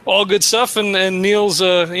 so all good stuff. And Neil's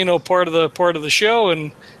part of the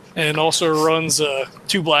show, and also runs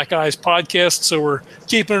Two Black Eyes podcast. So we're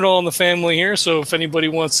keeping it all in the family here. So if anybody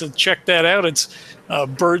wants to check that out, it's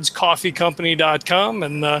birdscoffeecompany.com,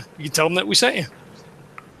 and you can tell them that we sent you.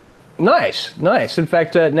 Nice, nice. In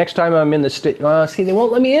fact, next time I'm in the state, see, they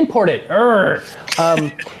won't let me import it. Yeah,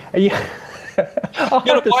 I'll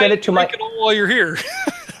have to send it to my. While you're here.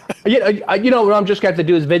 What I'm just going to have to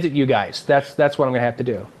do is visit you guys. That's what I'm going to have to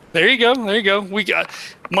do. There you go. There you go. We got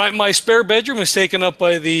my spare bedroom is taken up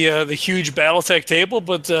by the huge BattleTech table,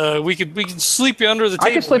 but we can sleep you under the table.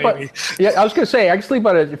 I can sleep maybe. I was going to say I can sleep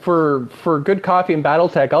on it for good coffee and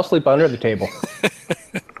BattleTech. I'll sleep under the table.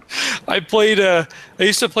 I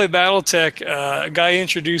used to play BattleTech. A guy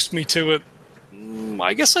introduced me to it.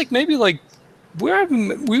 I guess we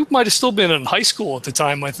might have still been in high school at the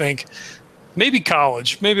time. I think. Maybe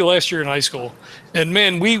college, maybe last year in high school. And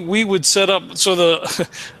man, we would set up, so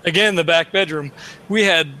the back bedroom, we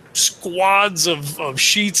had squads of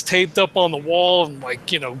sheets taped up on the wall and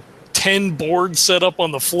 10 boards set up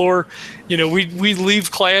on the floor. We'd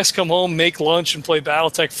leave class, come home, make lunch and play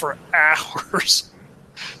BattleTech for hours.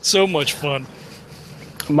 So much fun.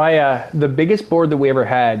 The biggest board that we ever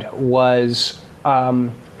had was,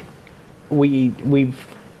 we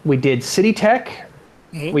did City Tech.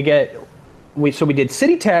 Mm-hmm. We did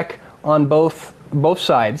City Tech on both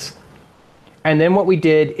sides, and then what we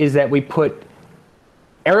did is that we put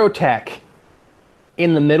Aerotech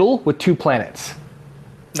in the middle with 2 planets.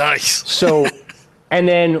 Nice. So, and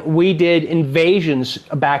then we did Invasions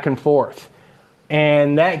back and forth,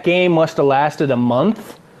 and that game must have lasted a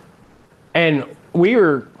month, and we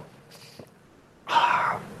were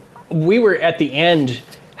at the end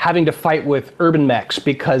having to fight with urban mechs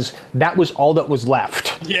because that was all that was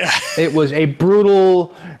left. Yeah. It was a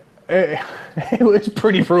brutal, it was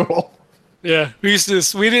pretty brutal. Yeah. We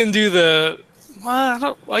didn't do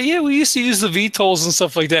we used to use the VTOLs and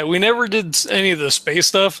stuff like that. We never did any of the space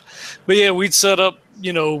stuff, but yeah, we'd set up,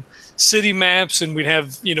 city maps and we'd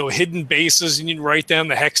have, hidden bases and you'd write down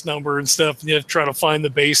the hex number and stuff and you have to try to find the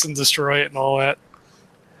base and destroy it and all that.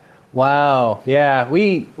 Wow. Yeah,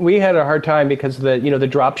 we had a hard time because the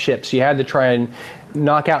drop ships. You had to try and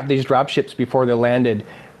knock out these drop ships before they landed,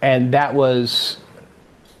 and that was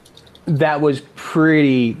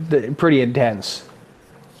pretty intense.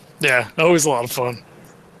 Yeah, always a lot of fun.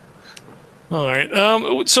 All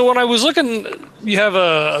right. So when I was looking, you have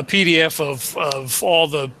a PDF of all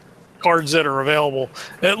the cards that are available.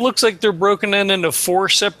 It looks like they're broken into 4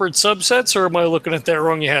 separate subsets, or am I looking at that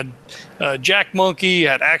wrong? You had Jack Monkey, you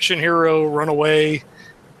had Action Hero, Runaway,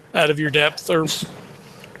 Out of Your Depth, or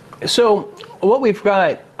so what we've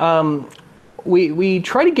got. We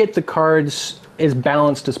try to get the cards as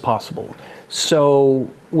balanced as possible. So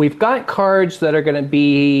we've got cards that are going to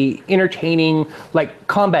be entertaining, like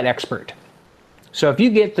Combat Expert. So if you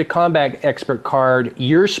get the Combat Expert card,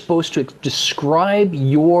 you're supposed to describe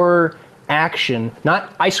your action,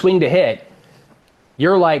 not I swing to hit.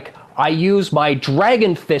 You're like, I use my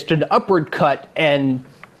Dragon Fist and upward cut and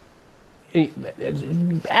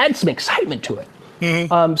add some excitement to it.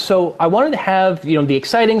 Mm-hmm. So I wanted to have, the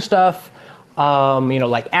exciting stuff,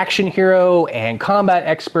 like Action Hero and Combat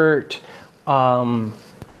Expert,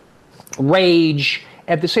 Rage.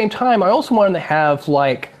 At the same time, I also wanted to have,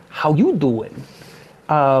 like, How You Doing?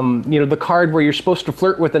 The card where you're supposed to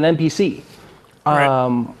flirt with an NPC.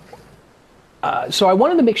 Right. So I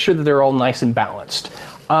wanted to make sure that they're all nice and balanced.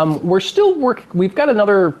 We're still we've got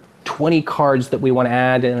another 20 cards that we want to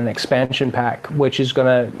add in an expansion pack, which is going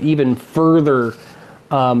to even further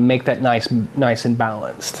make that nice and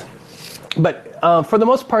balanced. But for the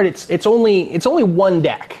most part, it's only one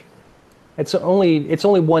deck. It's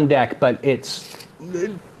only one deck, but it's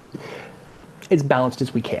balanced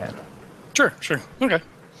as we can. Sure. Okay.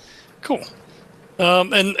 Cool.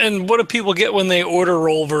 And what do people get when they order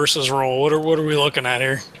roll versus roll? What are we looking at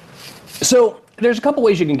here? So there's a couple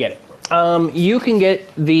ways you can get it. You can get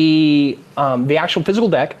the actual physical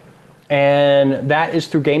deck, and that is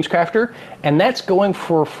through GamesCrafter, and that's going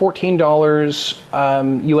for $14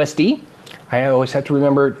 USD. I always have to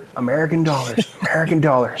remember American dollars.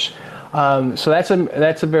 So that's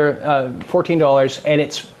 $14, and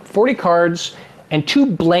it's 40 cards and 2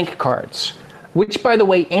 blank cards. Which, by the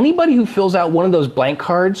way, anybody who fills out one of those blank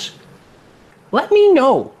cards, let me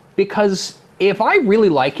know, because if I really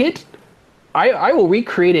like it, I will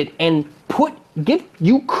recreate it and give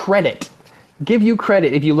you credit if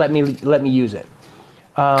you let me use it.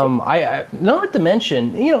 I not to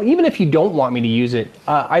mention, even if you don't want me to use it,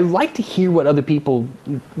 I like to hear what other people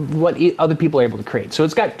are able to create. So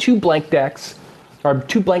it's got 2 blank decks, or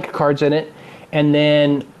 2 blank cards in it, and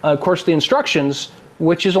then of course the instructions,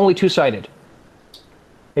 which is only 2-sided.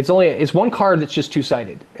 It's one card that's just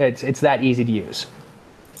 2-sided. It's that easy to use.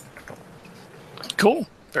 Cool.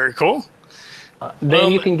 Very cool.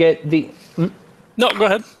 Then you can get the. No, go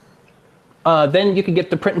ahead. Then you can get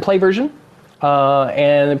the print and play version.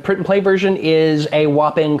 And the print and play version is a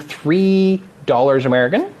whopping $3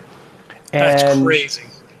 American. That's crazy.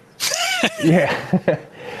 Yeah.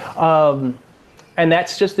 And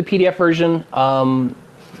that's just the PDF version.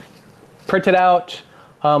 Printed out.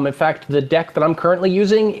 In fact, the deck that I'm currently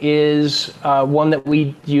using is one that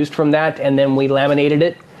we used from that, and then we laminated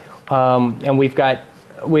it. And we've got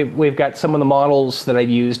some of the models that I've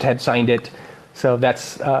used had signed it. So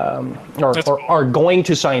that's or are going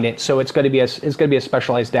to sign it. So it's going to be a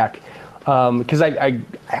specialized deck. Because I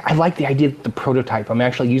like the idea of the prototype. I'm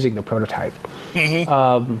actually using the prototype.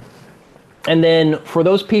 Mm-hmm. And then for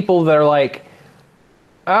those people that are like,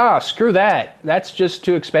 screw that. That's just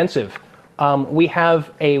too expensive. We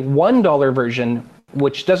have a $1 version,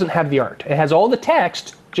 which doesn't have the art. It has all the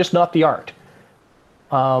text, just not the art.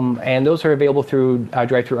 And those are available through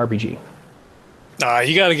DriveThru RPG.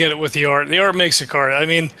 You got to get it with the art. The art makes a card. I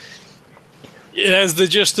mean, it has the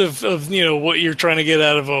gist of what you're trying to get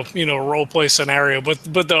out of a role play scenario, but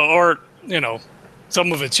the art,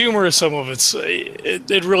 some of it's humorous, some of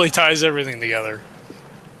it really ties everything together.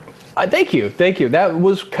 Thank you. That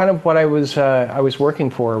was kind of what I was working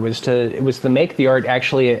for, was to make the art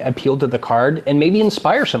actually appeal to the card and maybe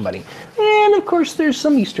inspire somebody. And of course, there's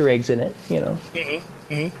some Easter eggs in it,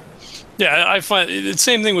 Mm-hmm. Mm-hmm. Yeah, I find it's the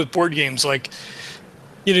same thing with board games. Like,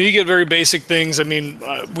 you get very basic things. I mean,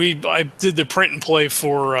 I did the print and play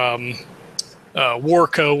for War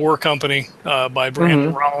Company by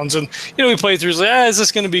Brandon Rollins, and we played through. It's like, is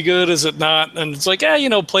this going to be good? Is it not? And it's like,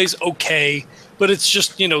 plays okay, but it's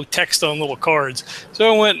just text on little cards.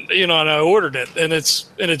 So I went, and I ordered it, and it's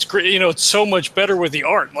great. It's so much better with the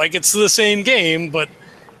art. Like, it's the same game, but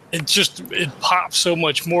it pops so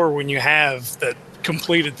much more when you have that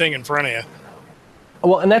completed thing in front of you.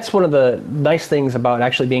 Well, and that's one of the nice things about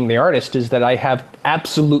actually being the artist, is that I have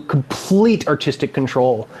complete artistic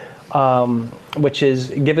control, which has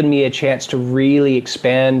given me a chance to really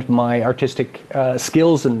expand my artistic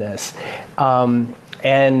skills in this,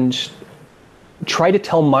 and try to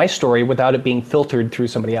tell my story without it being filtered through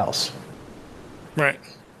somebody else. Right.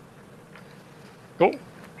 Cool.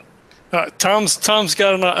 Tom's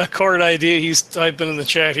got a card idea. He's typing in the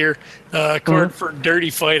chat here. A card for dirty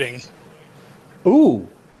fighting. Ooh.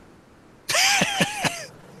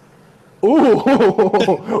 Ooh.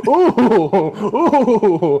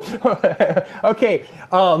 Ooh. Okay.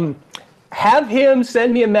 Have him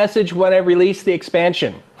send me a message when I release the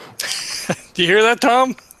expansion. Do you hear that,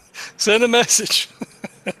 Tom? Send a message.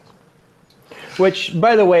 Which,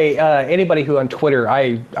 by the way, anybody who on Twitter,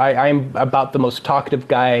 I'm about the most talkative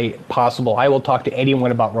guy possible. I will talk to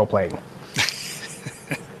anyone about role-playing.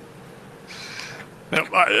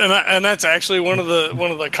 And that's actually one of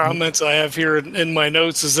the comments I have here in my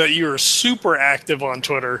notes, is that you are super active on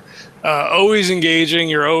Twitter, always engaging.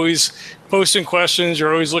 You're always posting questions.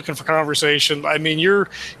 You're always looking for conversation. I mean, you're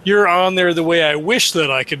on there the way I wish that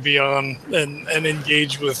I could be on and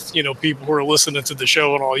engage with people who are listening to the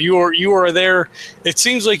show and all. You are there. It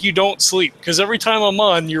seems like you don't sleep, because every time I'm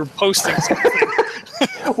on, you're posting something.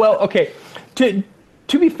 Well, okay.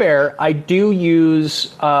 To be fair, I do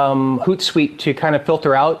use Hootsuite to kind of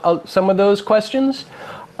filter out some of those questions.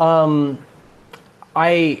 I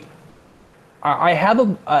have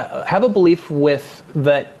a belief with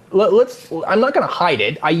that. I'm not going to hide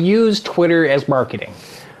it. I use Twitter as marketing.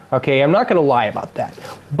 Okay, I'm not going to lie about that.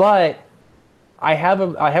 But I have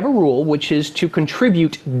a rule, which is to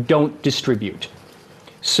contribute, don't distribute.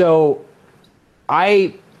 So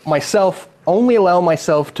I myself only allow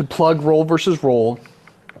myself to plug Roll versus Roll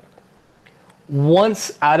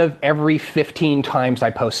once out of every 15 times I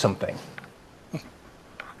post something.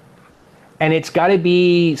 And it's got to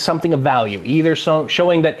be something of value, either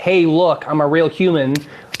showing that, hey, look, I'm a real human.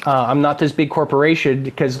 I'm not this big corporation,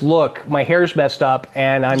 because look, my hair's messed up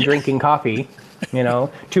and I'm drinking coffee.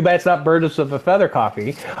 Too bad it's not birds of a feather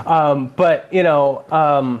coffee.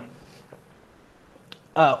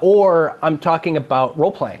 Or I'm talking about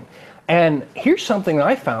role playing. And here's something that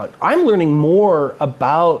I found. I'm learning more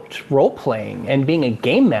about role-playing and being a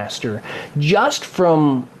game master just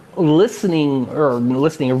from reading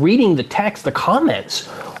the text, the comments.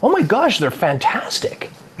 Oh my gosh, they're fantastic.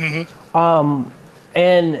 Mm-hmm.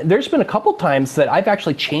 And there's been a couple times that I've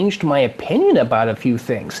actually changed my opinion about a few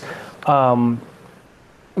things.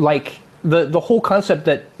 Like the whole concept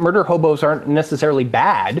that murder hobos aren't necessarily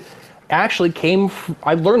bad actually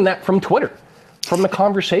I learned that from Twitter. From the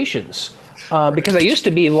conversations, because I used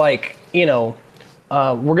to be like, we're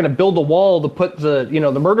going to build a wall to put the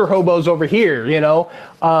murder hobos over here,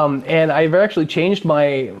 and I've actually changed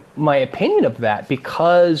my opinion of that,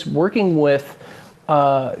 because working with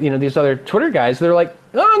these other Twitter guys, they're like,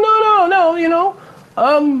 oh,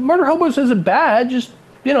 no, Murder Hobos isn't bad. Just,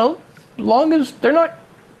 as long as they're not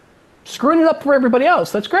screwing it up for everybody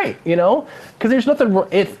else, that's great, because there's nothing.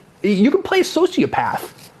 If you can play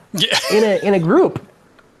sociopath in a group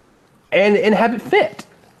and have it fit,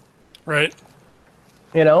 right?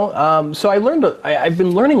 So I've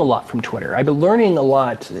been learning a lot from Twitter. I've been learning a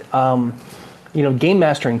lot, game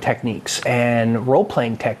mastering techniques and role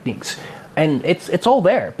playing techniques, and it's all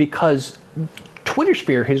there because Twitter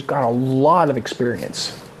Sphere has got a lot of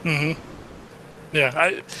experience. Mm-hmm.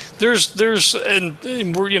 Yeah,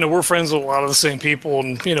 and we're friends with a lot of the same people,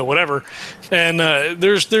 and whatever, and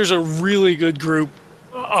there's a really good group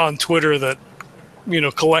on Twitter that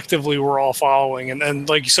collectively we're all following, and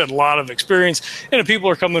like you said, a lot of experience, and people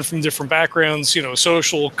are coming from different backgrounds,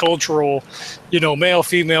 social, cultural, male,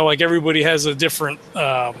 female, like everybody has a different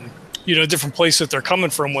different place that they're coming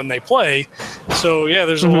from when they play. So yeah,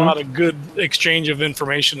 there's a lot of good exchange of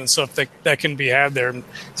information and stuff that can be had there, and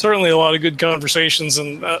certainly a lot of good conversations,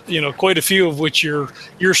 and quite a few of which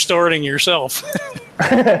you're starting yourself.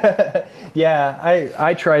 Yeah,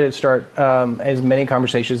 I try to start as many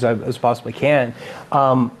conversations as possibly can,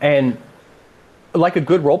 and like a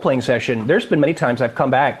good role-playing session, there's been many times I've come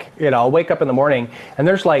back, I'll wake up in the morning and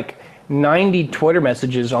there's like 90 Twitter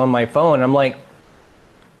messages on my phone. I'm like,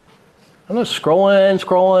 I'm just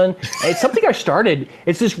scrolling. It's something I started.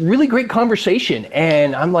 It's this really great conversation,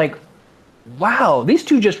 and I'm like, wow, these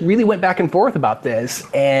two just really went back and forth about this,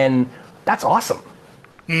 and that's awesome.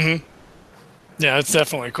 Mm-hmm. Yeah, it's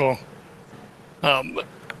definitely cool.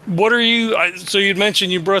 What are you? So you'd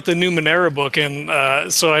mentioned you brought the Numenera book in,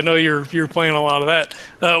 so I know you're playing a lot of that.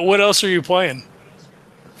 What else are you playing?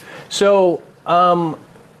 So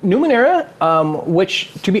Numenera,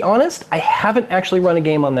 which, to be honest, I haven't actually run a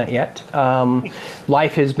game on that yet.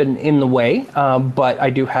 Life has been in the way, but I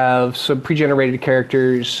do have some pre-generated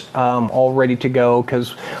characters all ready to go,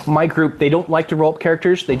 because my group, they don't like to roll up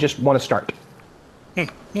characters, they just want to start.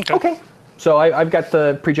 Okay. So I've got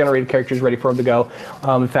the pre-generated characters ready for them to go.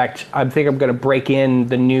 In fact, I think I'm going to break in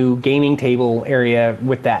the new gaming table area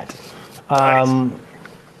with that. Nice.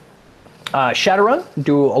 Shadowrun,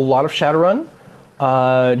 do a lot of Shadowrun.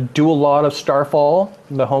 Do a lot of Starfall,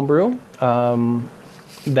 the homebrew.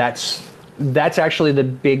 That's actually the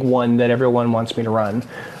big one that everyone wants me to run,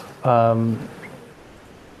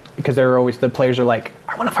 because the players are like,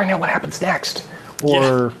 I want to find out what happens next,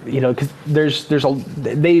 or because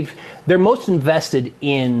they're most invested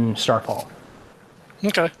in Starfall.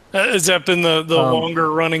 Okay, has that been the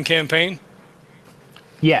longer running campaign?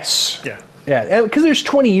 Yes. Yeah, because there's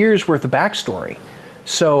 20 years worth of backstory.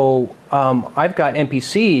 So I've got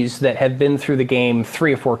NPCs that have been through the game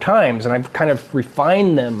 3 or 4 times, and I've kind of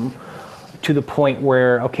refined them to the point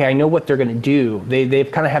where, okay, I know what they're going to do.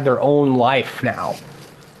 They've kind of have their own life now.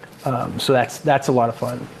 So that's a lot of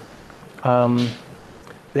fun.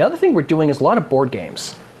 The other thing we're doing is a lot of board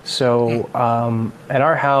games. So at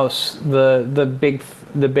our house, the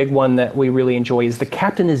big one that we really enjoy is The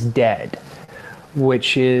Captain is Dead,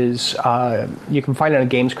 which is you can find it on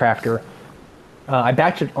Gamescrafter. I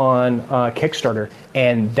backed it on Kickstarter,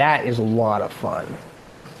 and that is a lot of fun.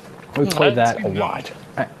 We played that a lot.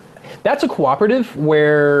 That's a cooperative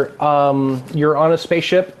where you're on a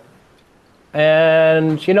spaceship,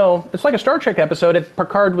 and it's like a Star Trek episode if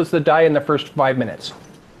Picard was to die in the first 5 minutes.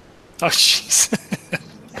 Oh, jeez.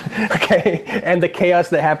 Okay, and the chaos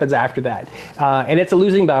that happens after that. And it's a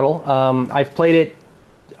losing battle. I've played it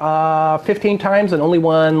 15 times and only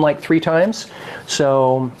won like 3 times.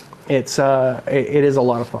 So it is a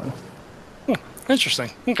lot of fun. Interesting.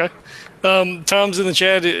 Okay. Tom's in the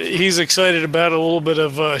chat. He's excited about a little bit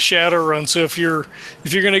of Shadowrun. So if you're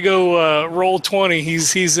going to go roll 20,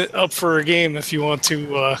 he's up for a game if you want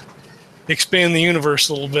to expand the universe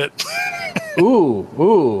a little bit.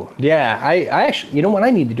 Ooh, yeah. I actually, you know what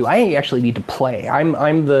I need to do? I actually need to play.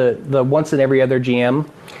 I'm the once in every other GM,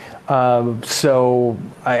 so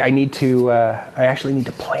I need to. I actually need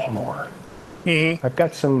to play more.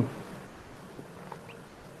 Mm-hmm.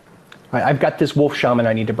 I've got this wolf shaman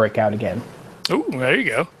I need to break out again. Oh, there you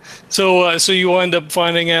go. So you wind up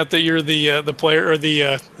finding out that you're the player or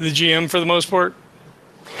the GM for the most part.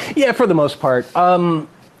 Yeah, for the most part.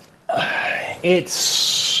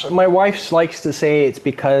 It's my wife likes to say it's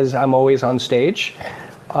because I'm always on stage,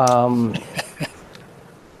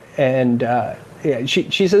 and yeah,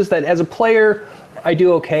 she says that as a player I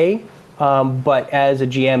do okay, but as a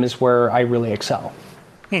GM is where I really excel.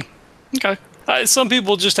 Okay. Some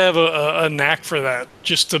people just have a knack for that,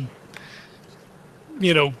 just to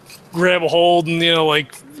grab a hold and,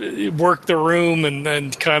 like work the room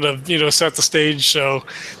and kind of, set the stage. So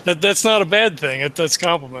that's not a bad thing. That's a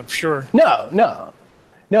compliment for sure. No,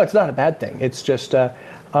 it's not a bad thing. It's just a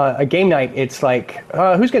game night. It's like,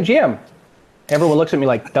 who's going to GM? Everyone looks at me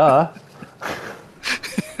like, duh.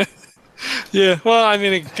 Yeah, well, I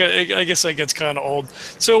mean, I guess that gets kind of old.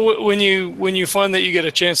 So when you find that you get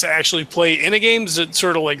a chance to actually play in a game, does it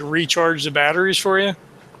sort of like recharge the batteries for you?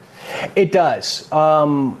 It does.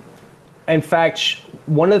 In fact,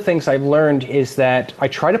 one of the things I've learned is that I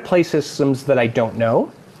try to play systems that I don't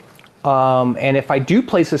know. And if I do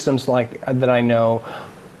play systems like that I know,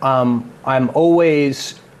 I'm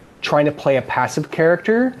always trying to play a passive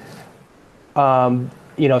character,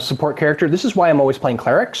 support character. This is why I'm always playing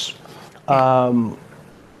clerics.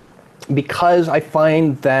 Because I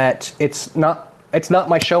find that it's not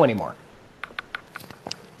my show anymore,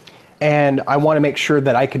 and I want to make sure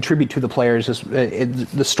that I contribute to the players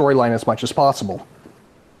the storyline as much as possible.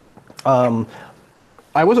 I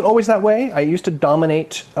wasn't always that way. I used to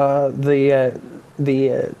dominate the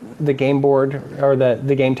game board or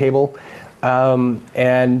the game table,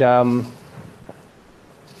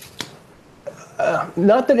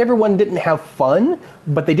 not that everyone didn't have fun,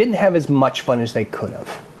 but they didn't have as much fun as they could have.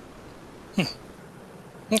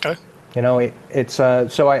 Okay.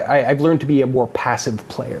 So I've learned to be a more passive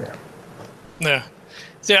player. Yeah.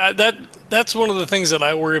 That's one of the things that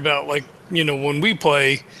I worry about. Like, when we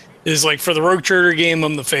play, is like for the Rogue Trader game,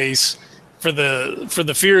 I'm the face. For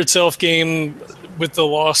the Fear Itself game, with the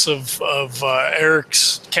loss of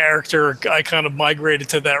Eric's character, I kind of migrated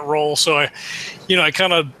to that role. So I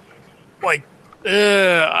kind of like.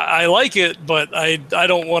 I like it, but I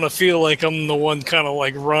don't want to feel like I'm the one kind of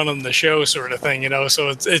like running the show sort of thing, So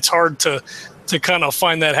it's hard to kind of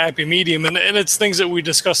find that happy medium, and it's things that we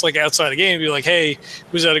discuss like outside the game. Be like, hey,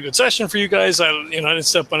 was that a good session for you guys? I didn't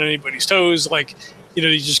step on anybody's toes. Like, you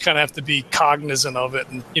just kind of have to be cognizant of it,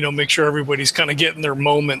 and make sure everybody's kind of getting their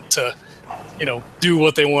moment to, do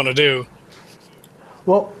what they want to do.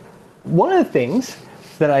 Well, one of the things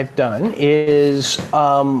that I've done is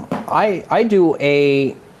I do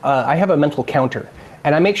I have a mental counter,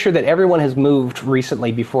 and I make sure that everyone has moved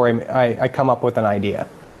recently before I come up with an idea,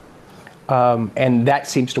 and that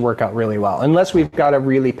seems to work out really well. Unless we've got a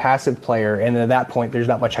really passive player, and at that point, there's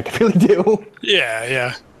not much I can really do.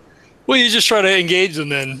 Yeah. Well, you just try to engage them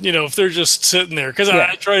then, if they're just sitting there, because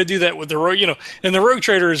I try to do that with the rogue, and the Rogue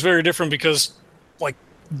Trader is very different because, like,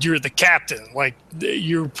 you're the captain, like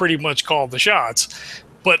you're pretty much called the shots.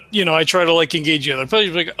 But, I try to like engage the other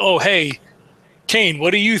players, like, oh, hey, Kane,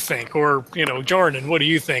 what do you think? Or, Jordan, what do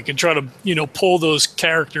you think? And try to, pull those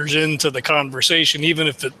characters into the conversation, even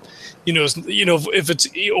if it, if it's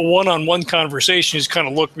a one-on-one conversation, you just kind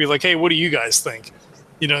of look and be like, hey, what do you guys think?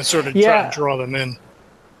 Sort of try to draw them in.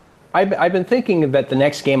 I've been thinking that the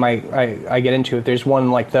next game I get into, if there's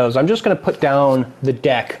one like those, I'm just going to put down the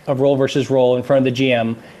deck of roll versus roll in front of the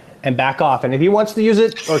GM and back off. And if he wants to use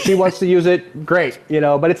it or she wants to use it, great,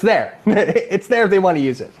 but it's there. It's there if they want to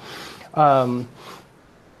use it. I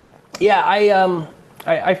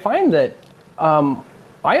find that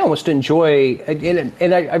I almost enjoy,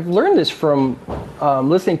 and I've learned this from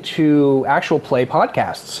listening to actual play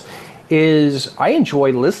podcasts, is I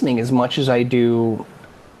enjoy listening as much as I do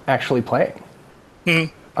actually playing.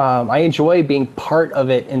 I enjoy being part of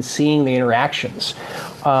it and seeing the interactions.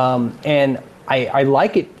 And I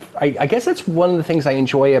like it. I guess that's one of the things I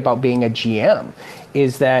enjoy about being a GM,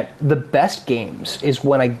 is that the best games is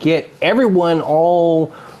when I get everyone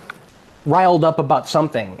all riled up about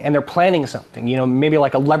something and they're planning something, maybe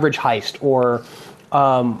like a leverage heist, or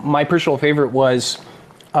my personal favorite was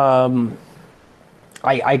I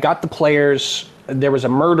got the players, there was a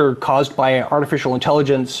murder caused by artificial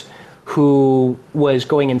intelligence who was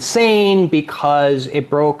going insane because it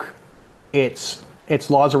broke its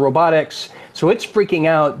laws of robotics. So it's freaking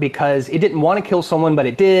out because it didn't want to kill someone, but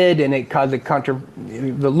it did, and it caused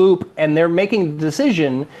the loop. And they're making the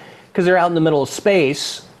decision because they're out in the middle of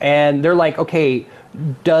space, and they're like, okay,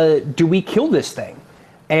 do we kill this thing?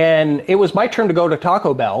 And it was my turn to go to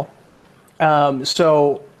Taco Bell.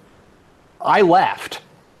 So I left,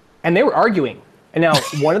 and they were arguing. And now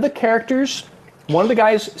one of the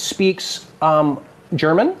guys speaks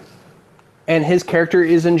German, and his character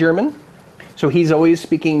is in German. So he's always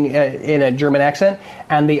speaking in a German accent.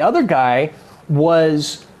 And the other guy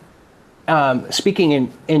was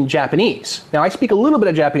speaking in Japanese. Now, I speak a little bit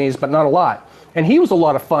of Japanese, but not a lot. And he was a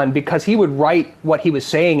lot of fun because he would write what he was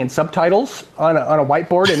saying in subtitles on a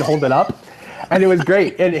whiteboard and hold it up. And it was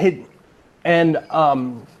great. And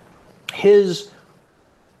his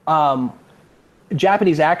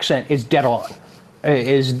Japanese accent is dead on.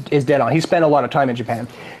 is dead on. He spent a lot of time in Japan.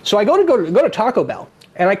 So I go to Taco Bell,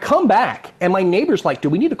 and I come back, and my neighbor's like, "Do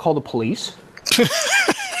we need to call the police?"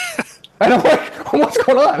 And I'm like, "What's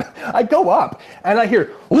going on?" I go up, and I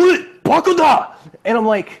hear, "Oi, Bakuda!" And I'm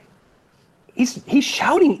like, he's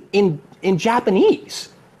shouting in Japanese.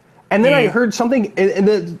 And then I heard something, and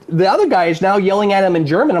the other guy is now yelling at him in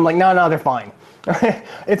German. I'm like, no, they're fine.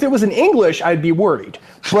 If it was in English, I'd be worried.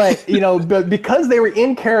 But, but because they were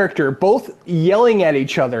in character, both yelling at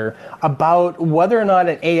each other about whether or not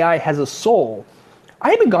an AI has a soul,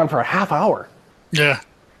 I had been gone for a half hour. Yeah.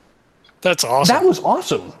 That's awesome. That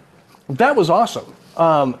was awesome.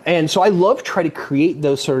 And so I love trying to create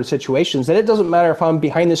those sort of situations. And it doesn't matter if I'm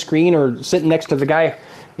behind the screen or sitting next to the guy,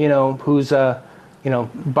 who's,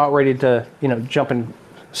 about ready to, jump and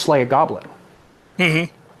slay a goblin.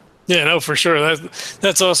 Mm-hmm. Yeah, no, for sure.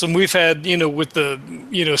 That's awesome. We've had, with the,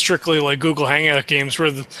 strictly like Google Hangout games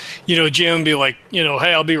where the, GM would be like,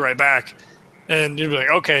 hey, I'll be right back. And you'd be like,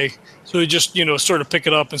 okay. So we just, sort of pick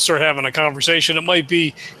it up and start having a conversation. It might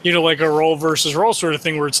be, like a role versus role sort of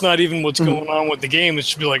thing where it's not even what's going on with the game. It's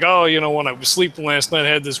just be like, oh, when I was sleeping last night, I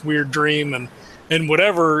had this weird dream and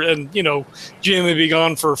whatever. And, GM would be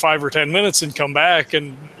gone for 5 or 10 minutes and come back.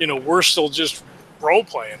 And, we're still just role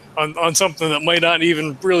playing on something that might not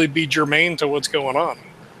even really be germane to what's going on.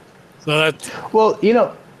 So that. Well,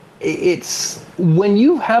 it's when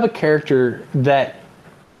you have a character that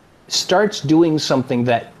starts doing something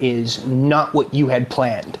that is not what you had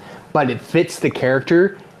planned, but it fits the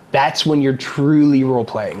character, that's when you're truly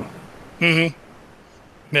role-playing. Mm-hmm.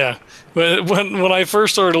 Yeah. But when I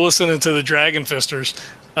first started listening to the Dragon Fisters,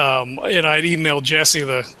 and I'd emailed Jesse,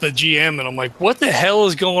 the GM, and I'm like, what the hell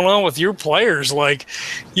is going on with your players? Like,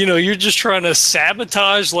 you're just trying to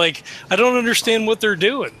sabotage. Like, I don't understand what they're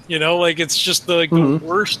doing. Like, it's just the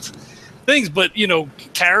worst things. But,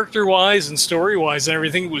 character-wise and story-wise and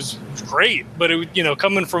everything was great. But, it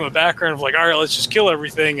coming from a background of like, all right, let's just kill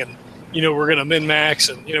everything and, we're going to min-max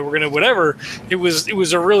and, we're going to whatever. It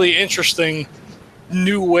was a really interesting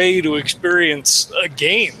new way to experience a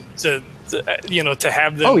game to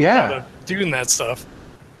have them doing that stuff.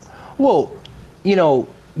 Well,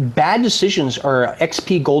 bad decisions are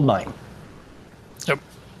XP goldmine. Yep.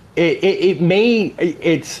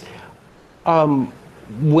 It's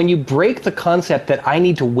when you break the concept that I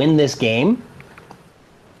need to win this game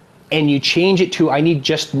and you change it to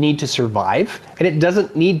just need to survive, and it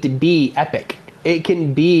doesn't need to be epic. It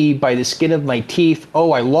can be by the skin of my teeth.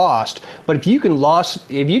 Oh, I lost. But if you can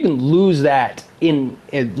lose that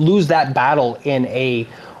battle in a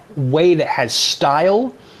way that has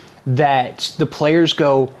style, that the players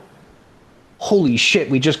go, holy shit,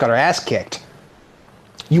 we just got our ass kicked,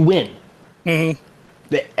 you win. Mm-hmm.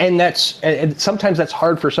 And sometimes that's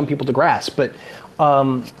hard for some people to grasp. But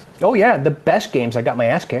the best games I got my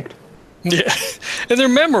ass kicked. Yeah, and they're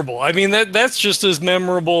memorable. I mean, that's just as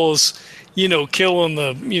memorable as killing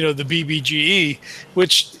the the BBGE,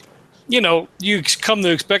 which you come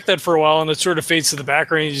to expect that for a while, and it sort of fades to the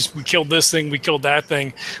background. We killed this thing, we killed that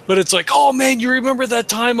thing, but it's like, oh man, you remember that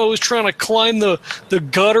time I was trying to climb the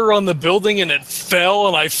gutter on the building and it fell,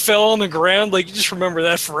 and I fell on the ground? Like, you just remember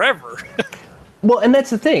that forever. Well, and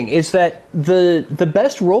that's the thing, is that the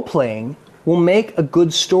best role playing will make a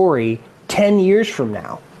good story 10 years from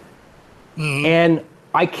now. Mm-hmm. And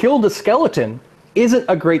I killed a skeleton isn't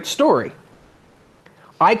a great story.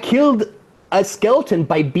 I killed a skeleton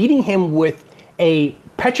by beating him with a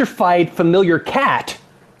petrified familiar cat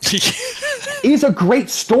is a great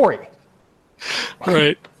story.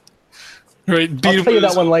 Right. I'll tell you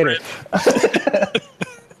that one later.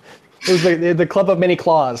 It was the Club of Many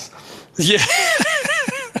Claws. Yeah.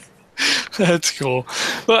 That's cool.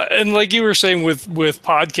 Well, and like you were saying with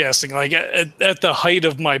podcasting, like at the height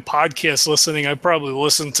of my podcast listening, I probably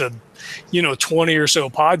listened to 20 or so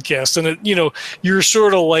podcasts, and you're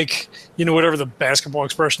sort of like, whatever the basketball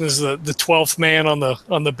expression is, the 12th man on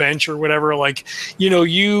the bench or whatever. Like,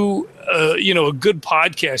 a good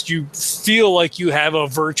podcast, you feel like you have a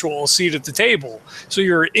virtual seat at the table, so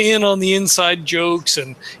you're in on the inside jokes,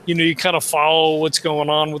 and you kind of follow what's going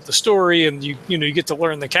on with the story, and you get to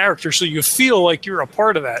learn the character, so you feel like you're a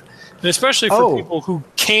part of that. And especially for people who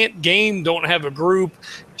can't game, don't have a group,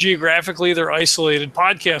 geographically they're isolated,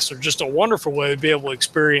 podcasts are just a wonderful way to be able to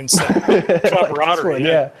experience that camaraderie.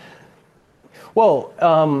 Yeah. Well,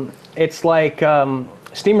 it's like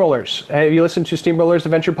Steamrollers. Have you listened to Steamrollers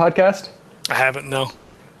Adventure Podcast? I haven't, no.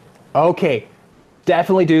 Okay.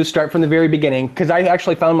 Definitely do. Start from the very beginning, because I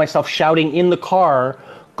actually found myself shouting in the car,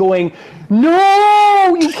 going,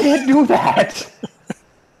 no, you can't do that.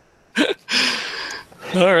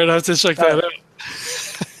 All right, I have to check that out.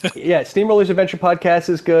 Yeah, Steamrollers Adventure Podcast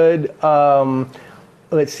is good.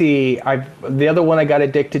 Let's see. The other one I got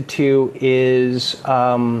addicted to is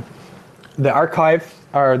the Archive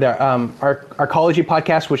or the Arcology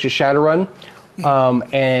podcast, which is Shadowrun.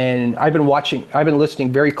 And I've been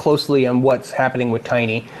listening very closely on what's happening with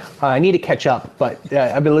Tiny. I need to catch up, but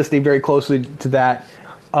I've been listening very closely to that.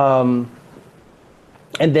 And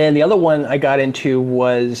then the other one I got into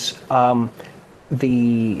was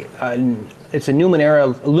it's a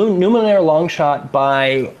Numenera long shot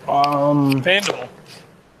by Vandible.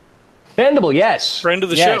 Vandible, yes. Friend of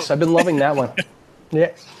the show. Yes, I've been loving that one.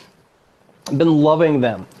 Yeah. I've been loving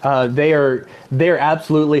them. They're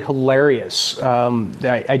absolutely hilarious.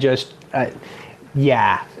 Just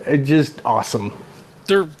awesome.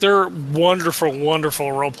 They're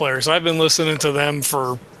wonderful role players. I've been listening to them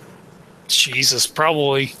for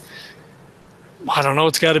probably, I don't know,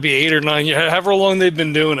 it's got to be 8 or 9 years, however long they've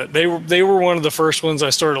been doing it. They were one of the first ones I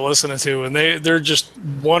started listening to, and they're just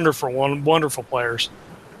wonderful players.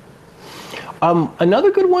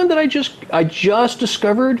 Another good one that I just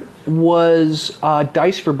discovered was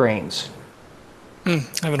Dice for Brains.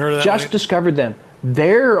 Haven't heard of that. Just discovered them.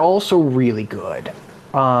 They're also really good.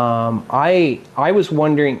 I was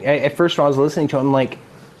wondering at first when I was listening to them, I'm like,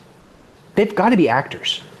 they've got to be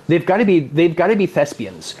actors. They've got to be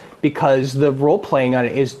thespians, because the role playing on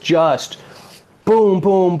it is just boom,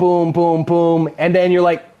 boom, boom, boom, boom, and then you're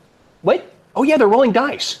like, what? Oh yeah, they're rolling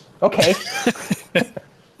dice. Okay.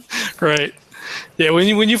 Right. Yeah, when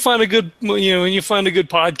you find a good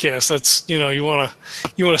podcast, that's you want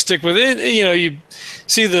to stick with it. You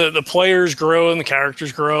see the players grow and the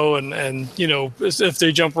characters grow, and if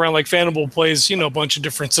they jump around, like Fanable plays a bunch of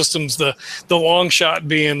different systems. The long shot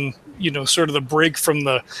being sort of the break from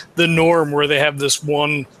the norm, where they have this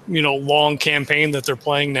one long campaign that they're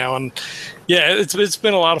playing now, and yeah, it's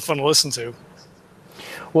been a lot of fun to listen to.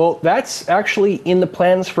 Well, that's actually in the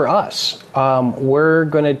plans for us. We're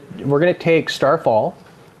gonna take Starfall,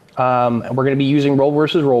 and we're gonna be using Roll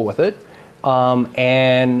versus Roll with it,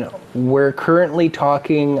 and we're currently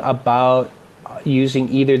talking about using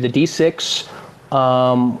either the D6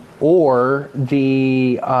 or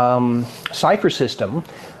the Cypher system,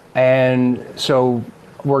 and so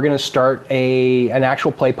we're gonna start an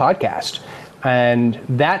actual play podcast, and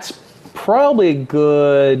that's probably a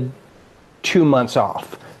good 2 months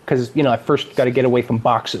off, because I first got to get away from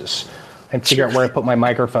boxes and figure out where to put my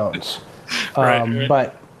microphones.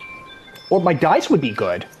 Right. Or my dice would be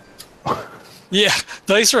good. Yeah,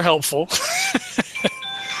 dice are helpful.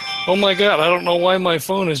 Oh my god, I don't know why my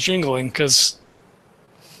phone is jingling, because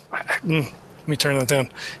let me turn that down.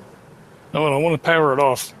 Oh, I want to power it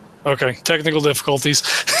off. Okay, technical difficulties.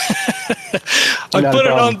 I put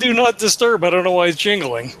it on Do Not Disturb. I don't know why it's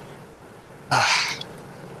jingling.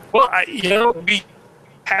 Well, we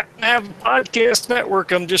have a podcast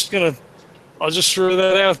network. I'll just throw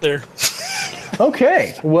that out there.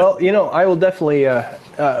 Okay. Well, I will definitely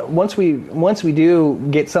once we do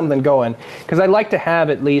get something going, because I'd like to have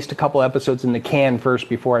at least a couple episodes in the can first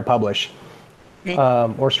before I publish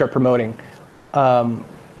or start promoting. I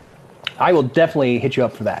will definitely hit you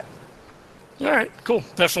up for that. All right, cool.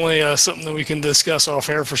 Definitely something that we can discuss off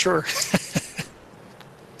air for sure.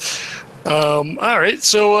 All right.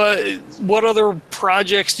 So, what other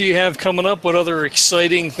projects do you have coming up? What other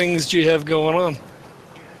exciting things do you have going on?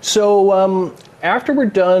 So, after we're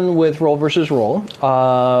done with Roll versus Roll,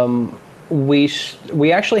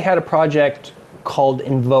 we actually had a project called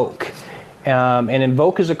Invoke. And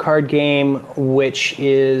Invoke is a card game which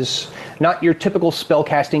is not your typical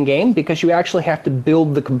spellcasting game, because you actually have to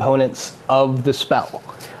build the components of the spell.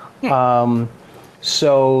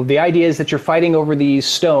 So the idea is that you're fighting over these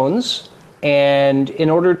stones, and in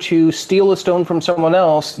order to steal a stone from someone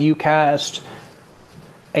else, you cast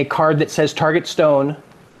a card that says target stone,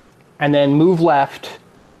 and then move left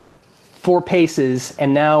 4 paces,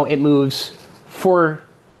 and now it moves four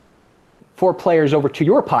players over to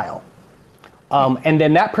your pile. And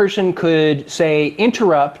then that person could say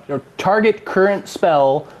interrupt or target current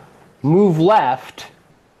spell, move left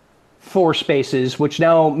 4 spaces, which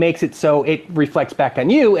now makes it so it reflects back on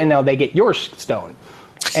you, and now they get your stone.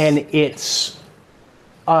 And it's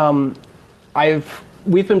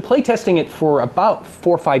we've been playtesting it for about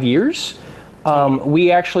 4 or 5 years.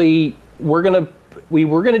 We were gonna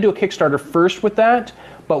do a Kickstarter first with that,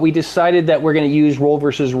 but we decided that we're gonna use Roll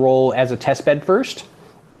versus Roll as a test bed first.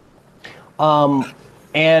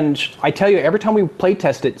 And I tell you, every time we play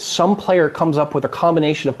test it, some player comes up with a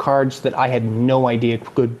combination of cards that I had no idea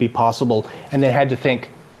could be possible, and they had to think,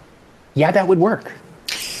 yeah, that would work.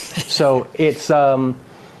 So it's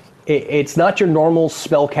it's not your normal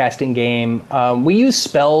spell casting game. We use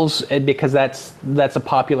spells because that's a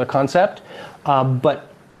popular concept, but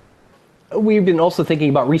we've been also thinking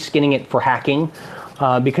about reskinning it for hacking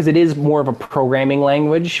because it is more of a programming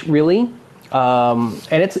language, really,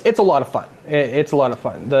 and it's a lot of fun. It's a lot of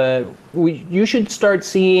fun. You should start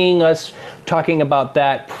seeing us talking about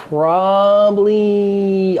that probably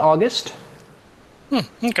August.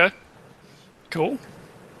 Okay. Cool.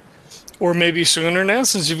 Or maybe sooner now,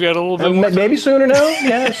 since you've got a little bit more. Maybe sooner now.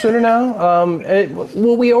 Yeah, sooner now.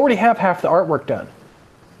 Well, we already have half the artwork done.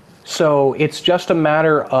 So it's just a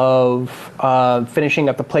matter of finishing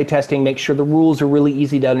up the playtesting, make sure the rules are really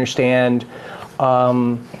easy to understand.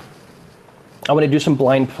 I want to do some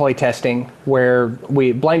blind playtesting, where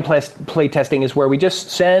playtesting is where we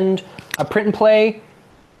just send a print and play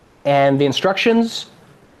and the instructions,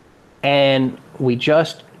 and we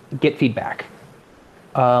just get feedback.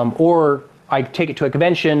 Or I take it to a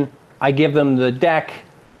convention, I give them the deck,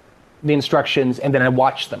 the instructions, and then I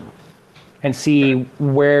watch them and see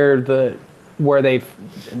where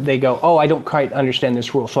they go, oh, I don't quite understand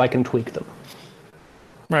this rule, so I can tweak them.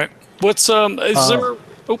 Right. What's is there?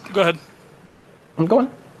 Oh, go ahead. I'm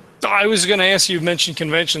going. I was going to ask you. You mentioned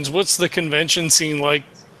conventions. What's the convention scene like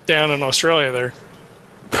down in Australia there?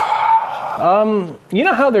 You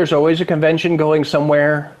know how there's always a convention going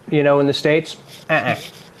somewhere, in the States?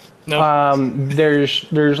 No.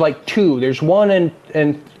 There's like two. There's one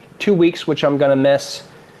in 2 weeks, which I'm going to miss.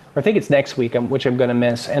 Or I think it's next week, which I'm going to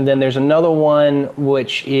miss. And then there's another one,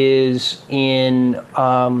 which is in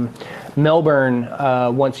Melbourne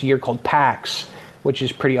once a year, called PAX, which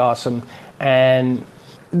is pretty awesome. And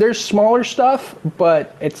there's smaller stuff,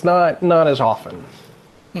 but it's not as often.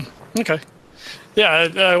 Okay. Yeah,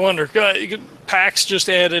 I wonder. PAX just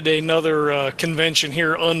added another convention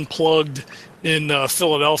here, Unplugged, in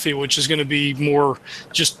Philadelphia, which is going to be more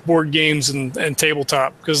just board games and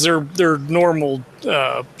tabletop, because their normal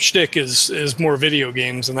shtick is more video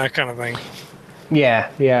games and that kind of thing. Yeah.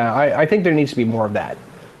 I think there needs to be more of that.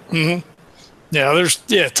 Mm-hmm. Yeah, there's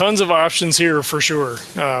tons of options here for sure.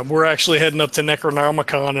 We're actually heading up to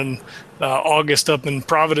Necronomicon in August up in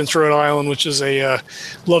Providence, Rhode Island, which is a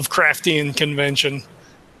Lovecraftian convention.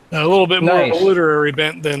 A little bit more of a literary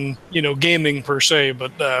bent than gaming per se,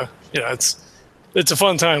 but it's a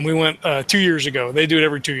fun time. We went 2 years ago. They do it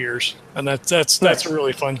every 2 years, and that's a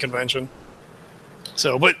really fun convention.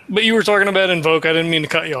 So, but you were talking about Invoke. I didn't mean to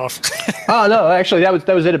cut you off. Oh no, actually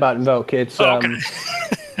that was it about Invoke. It's okay.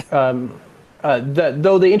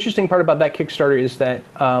 Though the interesting part about that Kickstarter is that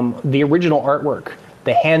the original artwork,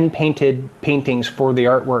 the hand-painted paintings for the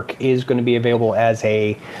artwork, is going to be available as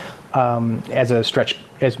not a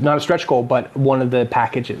stretch goal, but one of the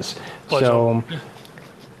packages. Cool.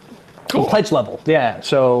 Pledge level, yeah.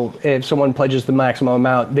 So if someone pledges the maximum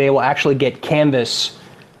amount, they will actually get canvas,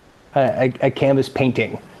 a canvas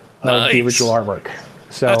painting of the original artwork.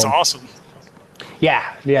 So that's awesome.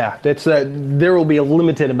 Yeah. That's there will be a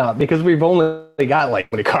limited amount because we've only got like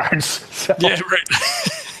 20 cards. So. Yeah, right.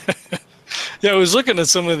 Yeah, I was looking at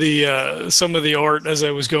some of the art as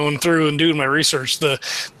I was going through and doing my research. The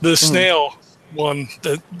snail one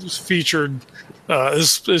that was featured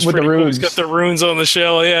is with pretty the runes. Cool. It's got the runes on the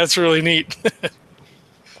shell. Yeah, it's really neat.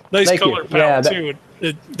 Nice color palette too.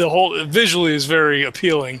 The whole visually is very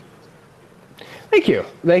appealing. Thank you.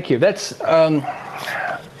 That's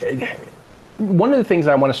one of the things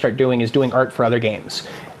I want to start doing is doing art for other games,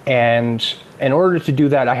 and in order to do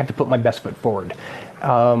that, I have to put my best foot forward.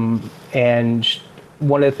 And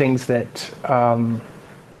one of the things that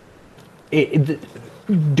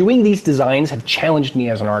doing these designs have challenged me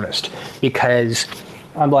as an artist, because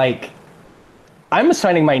I'm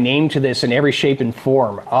assigning my name to this in every shape and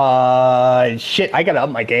form. Shit, I gotta up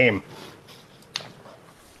my game.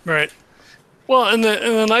 Right. Well, and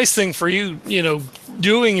the nice thing for you,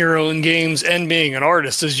 doing your own games and being an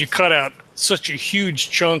artist is you cut out such a huge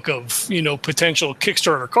chunk of, potential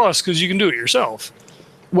Kickstarter costs because you can do it yourself.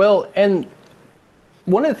 Well, and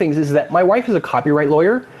one of the things is that my wife is a copyright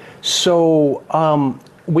lawyer, so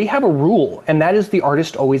we have a rule, and that is the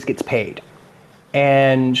artist always gets paid.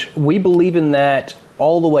 And we believe in that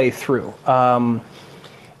all the way through.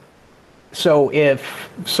 So if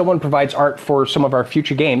someone provides art for some of our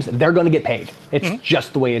future games, they're going to get paid. It's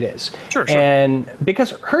just the way it is. Sure. And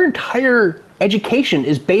because her entire education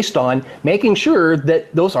is based on making sure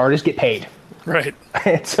that those artists get paid. Right.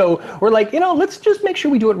 And so we're like, let's just make sure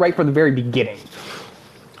we do it right from the very beginning.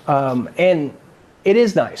 And it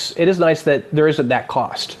is nice. It is nice that there isn't that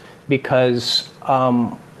cost, because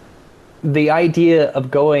the idea of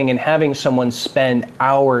going and having someone spend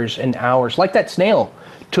hours and hours, like that snail,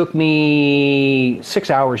 took me 6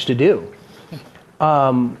 hours to do.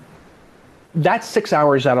 That's 6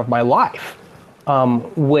 hours out of my life,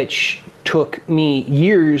 which took me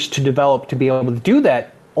years to develop to be able to do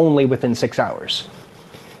that only within 6 hours.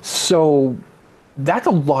 So that's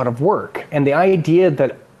a lot of work. And the idea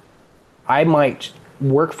that I might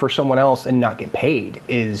work for someone else and not get paid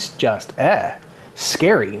is just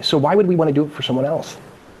scary. So why would we want to do it for someone else?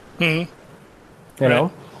 Mm-hmm. You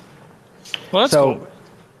know? Well, that's so cool.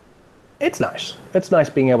 it's nice. It's nice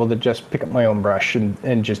being able to just pick up my own brush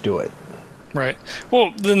and just do it. Right.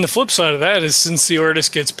 Well, then the flip side of that is, since the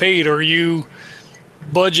artist gets paid, are you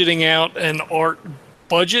budgeting out an art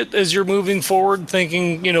budget as you're moving forward,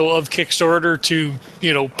 thinking, of Kickstarter to,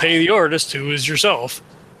 pay the artist, who is yourself?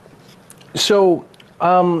 So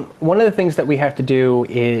one of the things that we have to do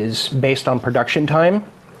is, based on production time,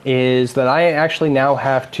 is that I actually now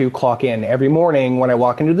have to clock in every morning when I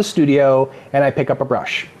walk into the studio and I pick up a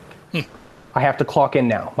brush. I have to clock in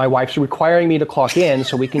now. My wife's requiring me to clock in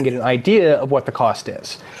so we can get an idea of what the cost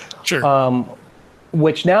is. Sure.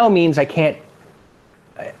 Which now means I can't,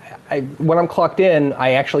 when I'm clocked in,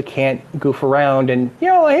 I actually can't goof around and,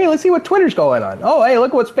 hey, let's see what Twitter's going on. Oh, hey,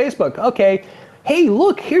 look what's Facebook. Okay. Hey,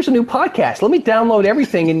 look, here's a new podcast. Let me download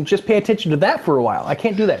everything and just pay attention to that for a while. I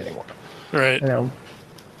can't do that anymore. Right.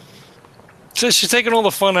 So she's taking all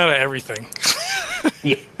the fun out of everything.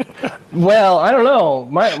 Yeah. Well, I don't know.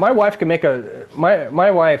 My wife can make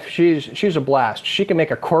my wife. She's a blast. She can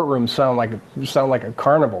make a courtroom sound like a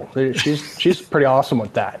carnival. She's pretty awesome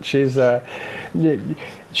with that. She's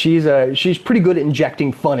pretty good at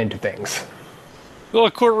injecting fun into things. Well,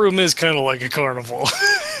 a courtroom is kind of like a carnival.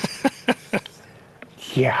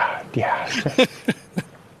 Yeah. At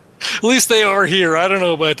least they are here. I don't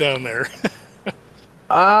know about down there.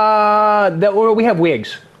 We have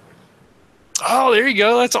wigs. Oh, there you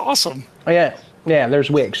go. That's awesome. Oh, yeah.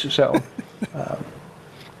 There's wigs. So.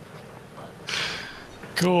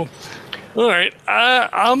 Cool. All right.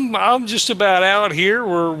 I'm just about out here.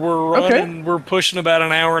 We're running. Okay. We're pushing about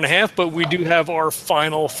an hour and a half, but we do have our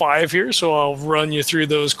final 5 here, so I'll run you through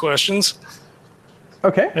those questions.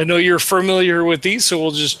 Okay. I know you're familiar with these, so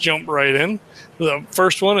we'll just jump right in. The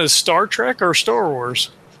first one is Star Trek or Star Wars?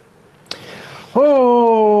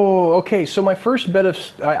 Oh, okay. So my first bit of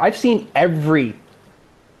I've seen every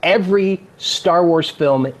Star Wars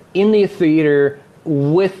film in the theater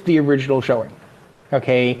with the original showing.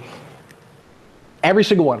 Okay, every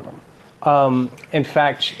single one of them. In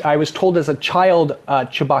fact, I was told as a child,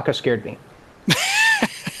 Chewbacca scared me.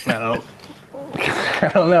 I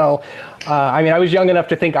don't know. I mean, I was young enough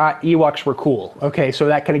to think Ewoks were cool. Okay, so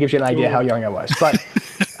that kind of gives you an idea how young I was. But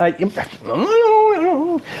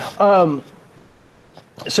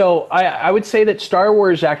so I would say that Star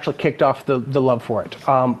Wars actually kicked off the love for it.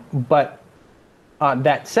 But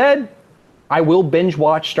that said, I will binge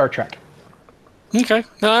watch Star Trek. Okay,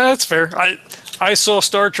 no, that's fair. I saw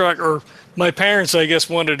Star Trek, or my parents, I guess,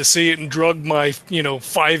 wanted to see it and drugged my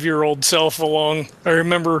 5-year-old self along. I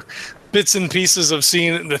remember bits and pieces of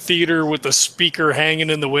seeing it in the theater with the speaker hanging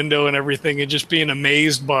in the window and everything, and just being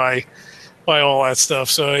amazed by all that stuff.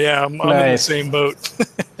 So yeah, I'm in the same boat.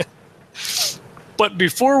 But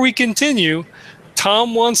before we continue,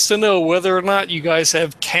 Tom wants to know whether or not you guys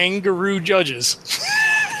have kangaroo judges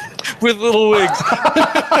with little wigs.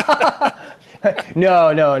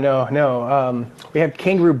 No. We have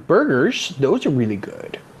kangaroo burgers. Those are really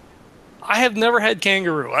good. I have never had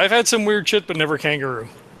kangaroo. I've had some weird shit, but never kangaroo.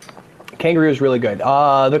 Kangaroo is really good.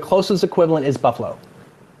 The closest equivalent is buffalo.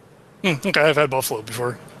 Okay, I've had buffalo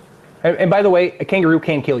before. And by the way, a kangaroo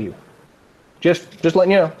can kill you. Just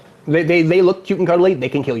letting you know. They look cute and cuddly. They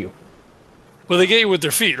can kill you. Well, they get you with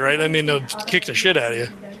their feet, right? I mean, they'll kick the shit out of you.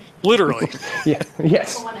 Literally. Yeah.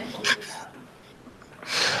 Yes.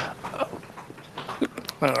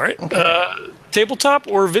 All right. Tabletop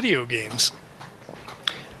or video games?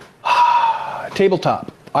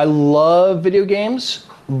 Tabletop. I love video games,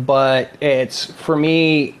 but it's, for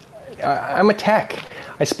me, I'm a tech.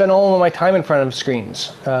 I spend all of my time in front of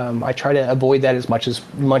screens. I try to avoid that as much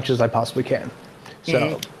as I possibly can.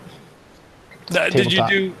 So, did you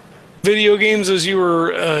do video games as you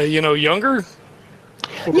were, younger?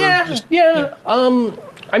 Yeah.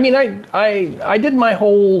 I mean, I did my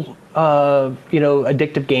whole,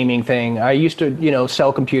 addictive gaming thing. I used to,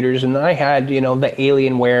 sell computers, and I had, the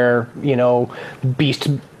Alienware,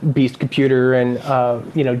 Beast computer,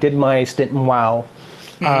 and, did my stint in WoW.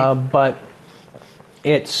 But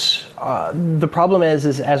it's, the problem is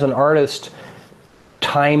as an artist,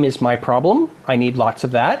 time is my problem. I need lots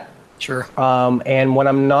of that. Sure. And when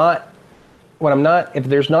I'm not, if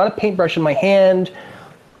there's not a paintbrush in my hand,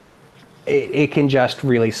 it can just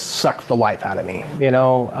really suck the life out of me, you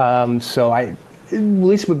know. So at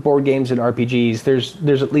least with board games and RPGs,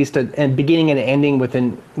 there's at least a beginning and an ending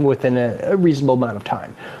within a reasonable amount of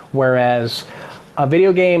time. Whereas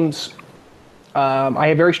video games, I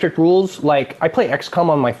have very strict rules. Like I play XCOM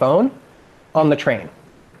on my phone, on the train.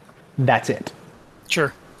 That's it.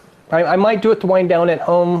 Sure. I might do it to wind down at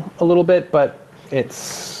home a little bit, but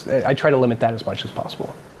I try to limit that as much as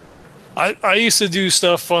possible. I used to do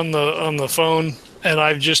stuff on the phone, and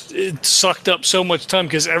it sucked up so much time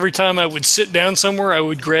because every time I would sit down somewhere, I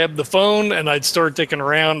would grab the phone and I'd start dicking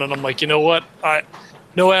around, and I'm like, you know what?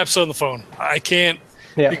 No apps on the phone. I can't,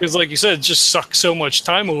 because like you said, it just sucks so much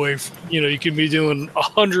time away. You could be doing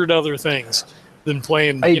 100 other things than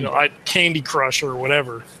playing, Candy Crush or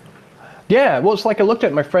whatever. Yeah, well, it's like I looked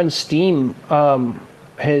at my friend's Steam,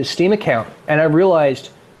 his Steam account, and I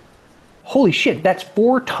realized, holy shit, that's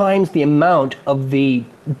 4 times the amount of the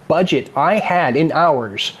budget I had in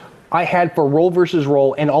hours I had for Roll versus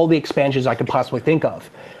Roll and all the expansions I could possibly think of.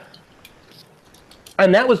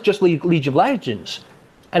 And that was just League of Legends.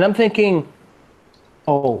 And I'm thinking,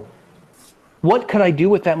 oh, what could I do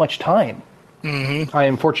with that much time? Mm-hmm. I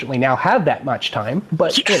unfortunately now have that much time,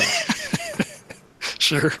 but you know.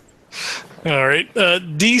 Sure. All right.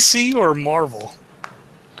 DC or Marvel?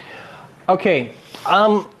 Okay.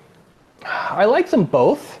 I like them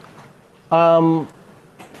both. For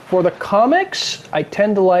the comics, I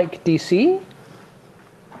tend to like DC.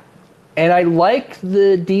 And I like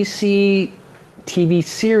the DC TV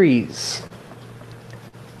series.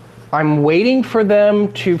 I'm waiting for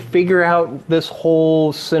them to figure out this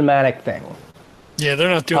whole cinematic thing. Yeah, they're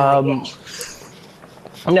not doing it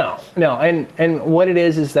well. No. And what it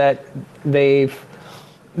is that they've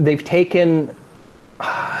taken...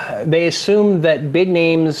 They assume that big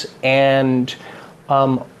names and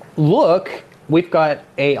look, we've got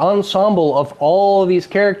an ensemble of all of these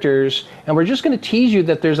characters, and we're just going to tease you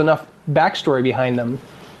that there's enough backstory behind them.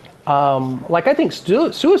 Like I think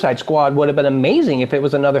Suicide Squad would have been amazing if it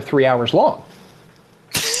was another 3 hours long.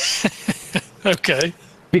 Okay.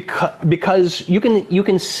 Because you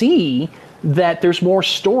can see that there's more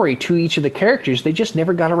story to each of the characters. They just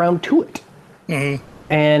never got around to it. Mm-hmm.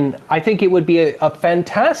 And I think it would be a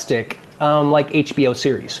fantastic like HBO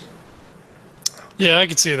series. Yeah, I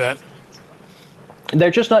could see that.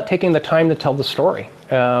 They're just not taking the time to tell the story,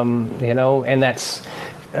 and that's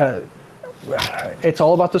it's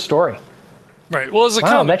all about the story. Right. Well, as a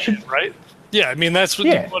comic, right? Yeah, I mean that's what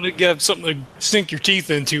you want to get something to sink your teeth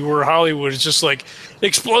into. Where Hollywood is just like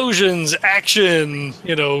explosions, action,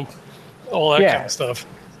 all that kind of stuff.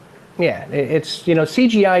 Yeah, it's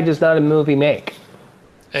CGI does not a movie make.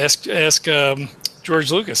 Ask George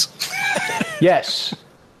Lucas. Yes.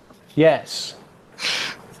 Yeah.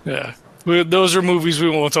 Those are movies we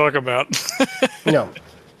won't talk about. No.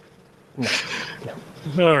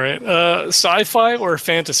 All right. Sci-fi or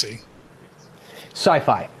fantasy?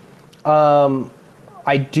 Sci-fi.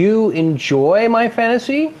 I do enjoy my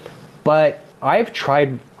fantasy, but I've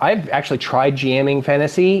actually tried GMing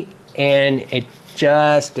fantasy, and it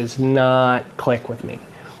just does not click with me.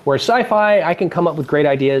 Where sci-fi, I can come up with great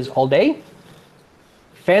ideas all day.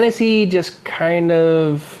 Fantasy just kind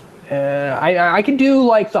of... I can do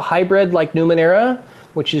like the hybrid like Numenera,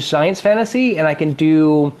 which is science fantasy, and I can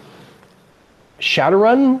do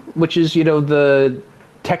Shadowrun, which is, the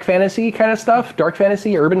tech fantasy kind of stuff, dark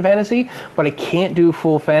fantasy, urban fantasy, but I can't do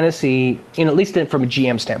full fantasy, at least from a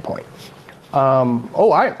GM standpoint.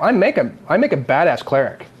 I make a badass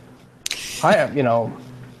cleric. I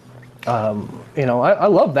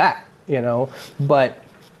love that, but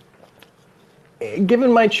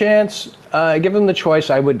given my chance, given the choice,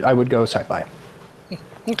 I would go sci-fi.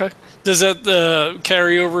 Okay. Does that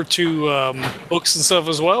carry over to books and stuff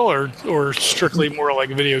as well, or strictly more like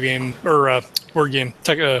a video game or board game,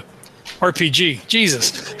 RPG?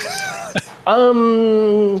 Jesus. I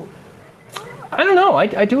don't know.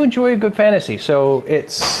 I do enjoy a good fantasy, so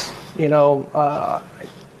it's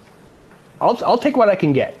I'll take what I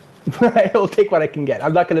can get. I'll take what I can get.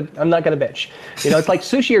 I'm not gonna bitch. It's like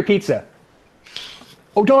sushi or pizza.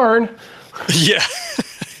 Oh darn. Yeah.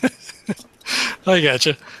 I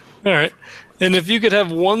gotcha. All right. And if you could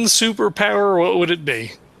have one superpower, what would it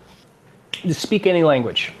be? To speak any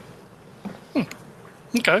language.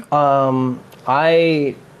 Okay.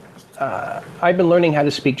 I've been learning how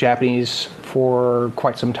to speak Japanese for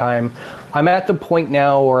quite some time. I'm at the point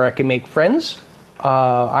now where I can make friends.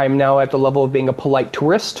 I'm now at the level of being a polite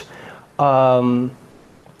tourist.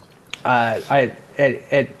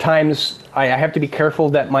 at times I have to be careful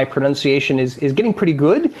that my pronunciation is getting pretty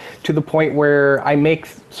good, to the point where I make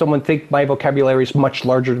someone think my vocabulary is much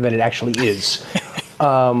larger than it actually is,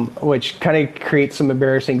 which kind of creates some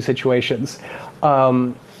embarrassing situations.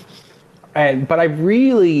 But I've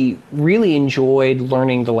really enjoyed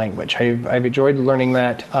learning the language. I've enjoyed learning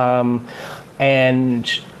that,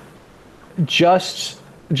 and just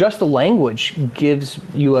the language gives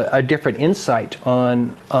you a different insight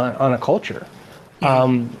on a culture,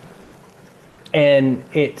 and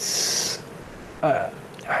there's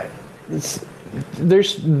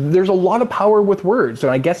a lot of power with words,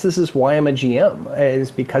 and I guess this is why I'm a GM,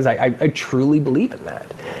 is because I truly believe in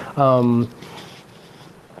that.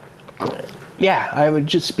 I would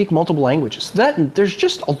just speak multiple languages. There's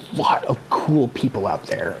just a lot of cool people out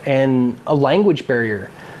there, and a language barrier.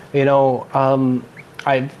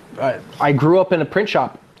 I grew up in a print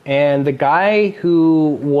shop, and the guy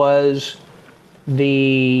who was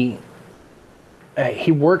he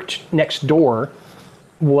worked next door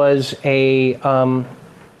was sorry,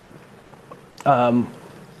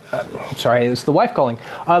 it's the wife calling.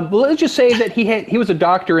 But let's just say that he was a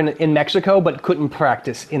doctor in Mexico, but couldn't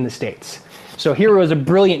practice in the States. So here was a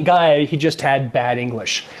brilliant guy, he just had bad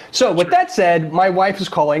English. So with that said, my wife is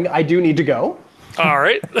calling. I do need to go. All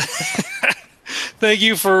right. Thank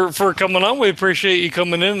you for coming on. We appreciate you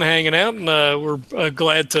coming in and hanging out, and we're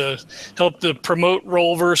glad to help to promote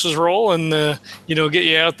Roll versus Roll, and get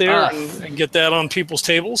you out there and get that on people's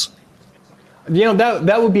tables.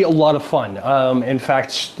 That would be a lot of fun. In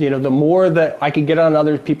fact, the more that I can get on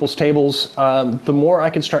other people's tables, the more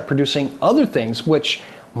I can start producing other things, which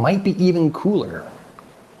might be even cooler.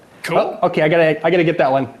 Cool. Oh, okay, I gotta get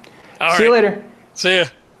that one. See you later. See ya.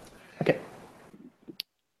 Okay.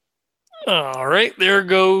 All right, there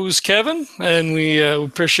goes Kevin, and we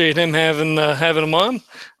appreciate him having him on.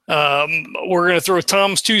 We're going to throw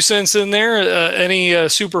Tom's 2 cents in there. Any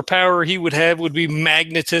superpower he would have would be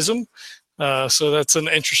magnetism. So that's an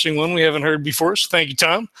interesting one we haven't heard before. So thank you,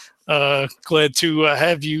 Tom. Glad to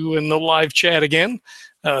have you in the live chat again.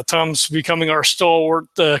 Tom's becoming our stalwart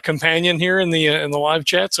companion here in the live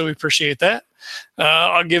chat, so we appreciate that.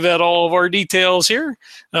 I'll give out all of our details here.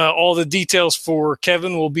 All the details for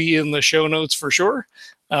Kevin will be in the show notes for sure.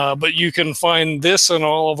 But you can find this and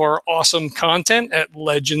all of our awesome content at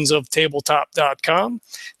legendsoftabletop.com.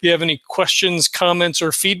 If you have any questions, comments,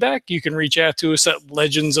 or feedback, you can reach out to us at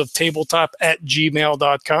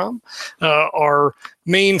legendsoftabletop@gmail.com. Our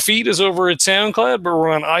main feed is over at SoundCloud, but we're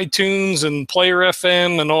on iTunes and Player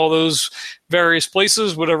FM and all those various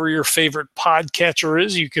places. Whatever your favorite podcatcher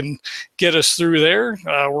is, you can get us through there.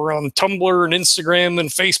 We're on Tumblr and Instagram and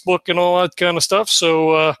Facebook and all that kind of stuff.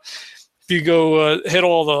 So if you go hit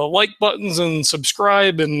all the like buttons and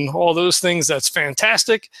subscribe and all those things, that's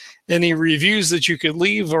fantastic. Any reviews that you could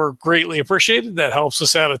leave are greatly appreciated. That helps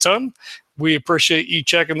us out a ton. We appreciate you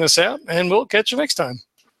checking this out, and we'll catch you next time.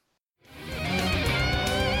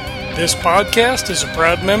 This podcast is a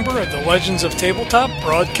proud member of the Legends of Tabletop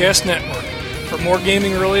Broadcast Network. For more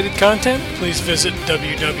gaming-related content, please visit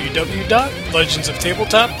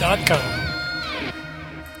www.legendsoftabletop.com.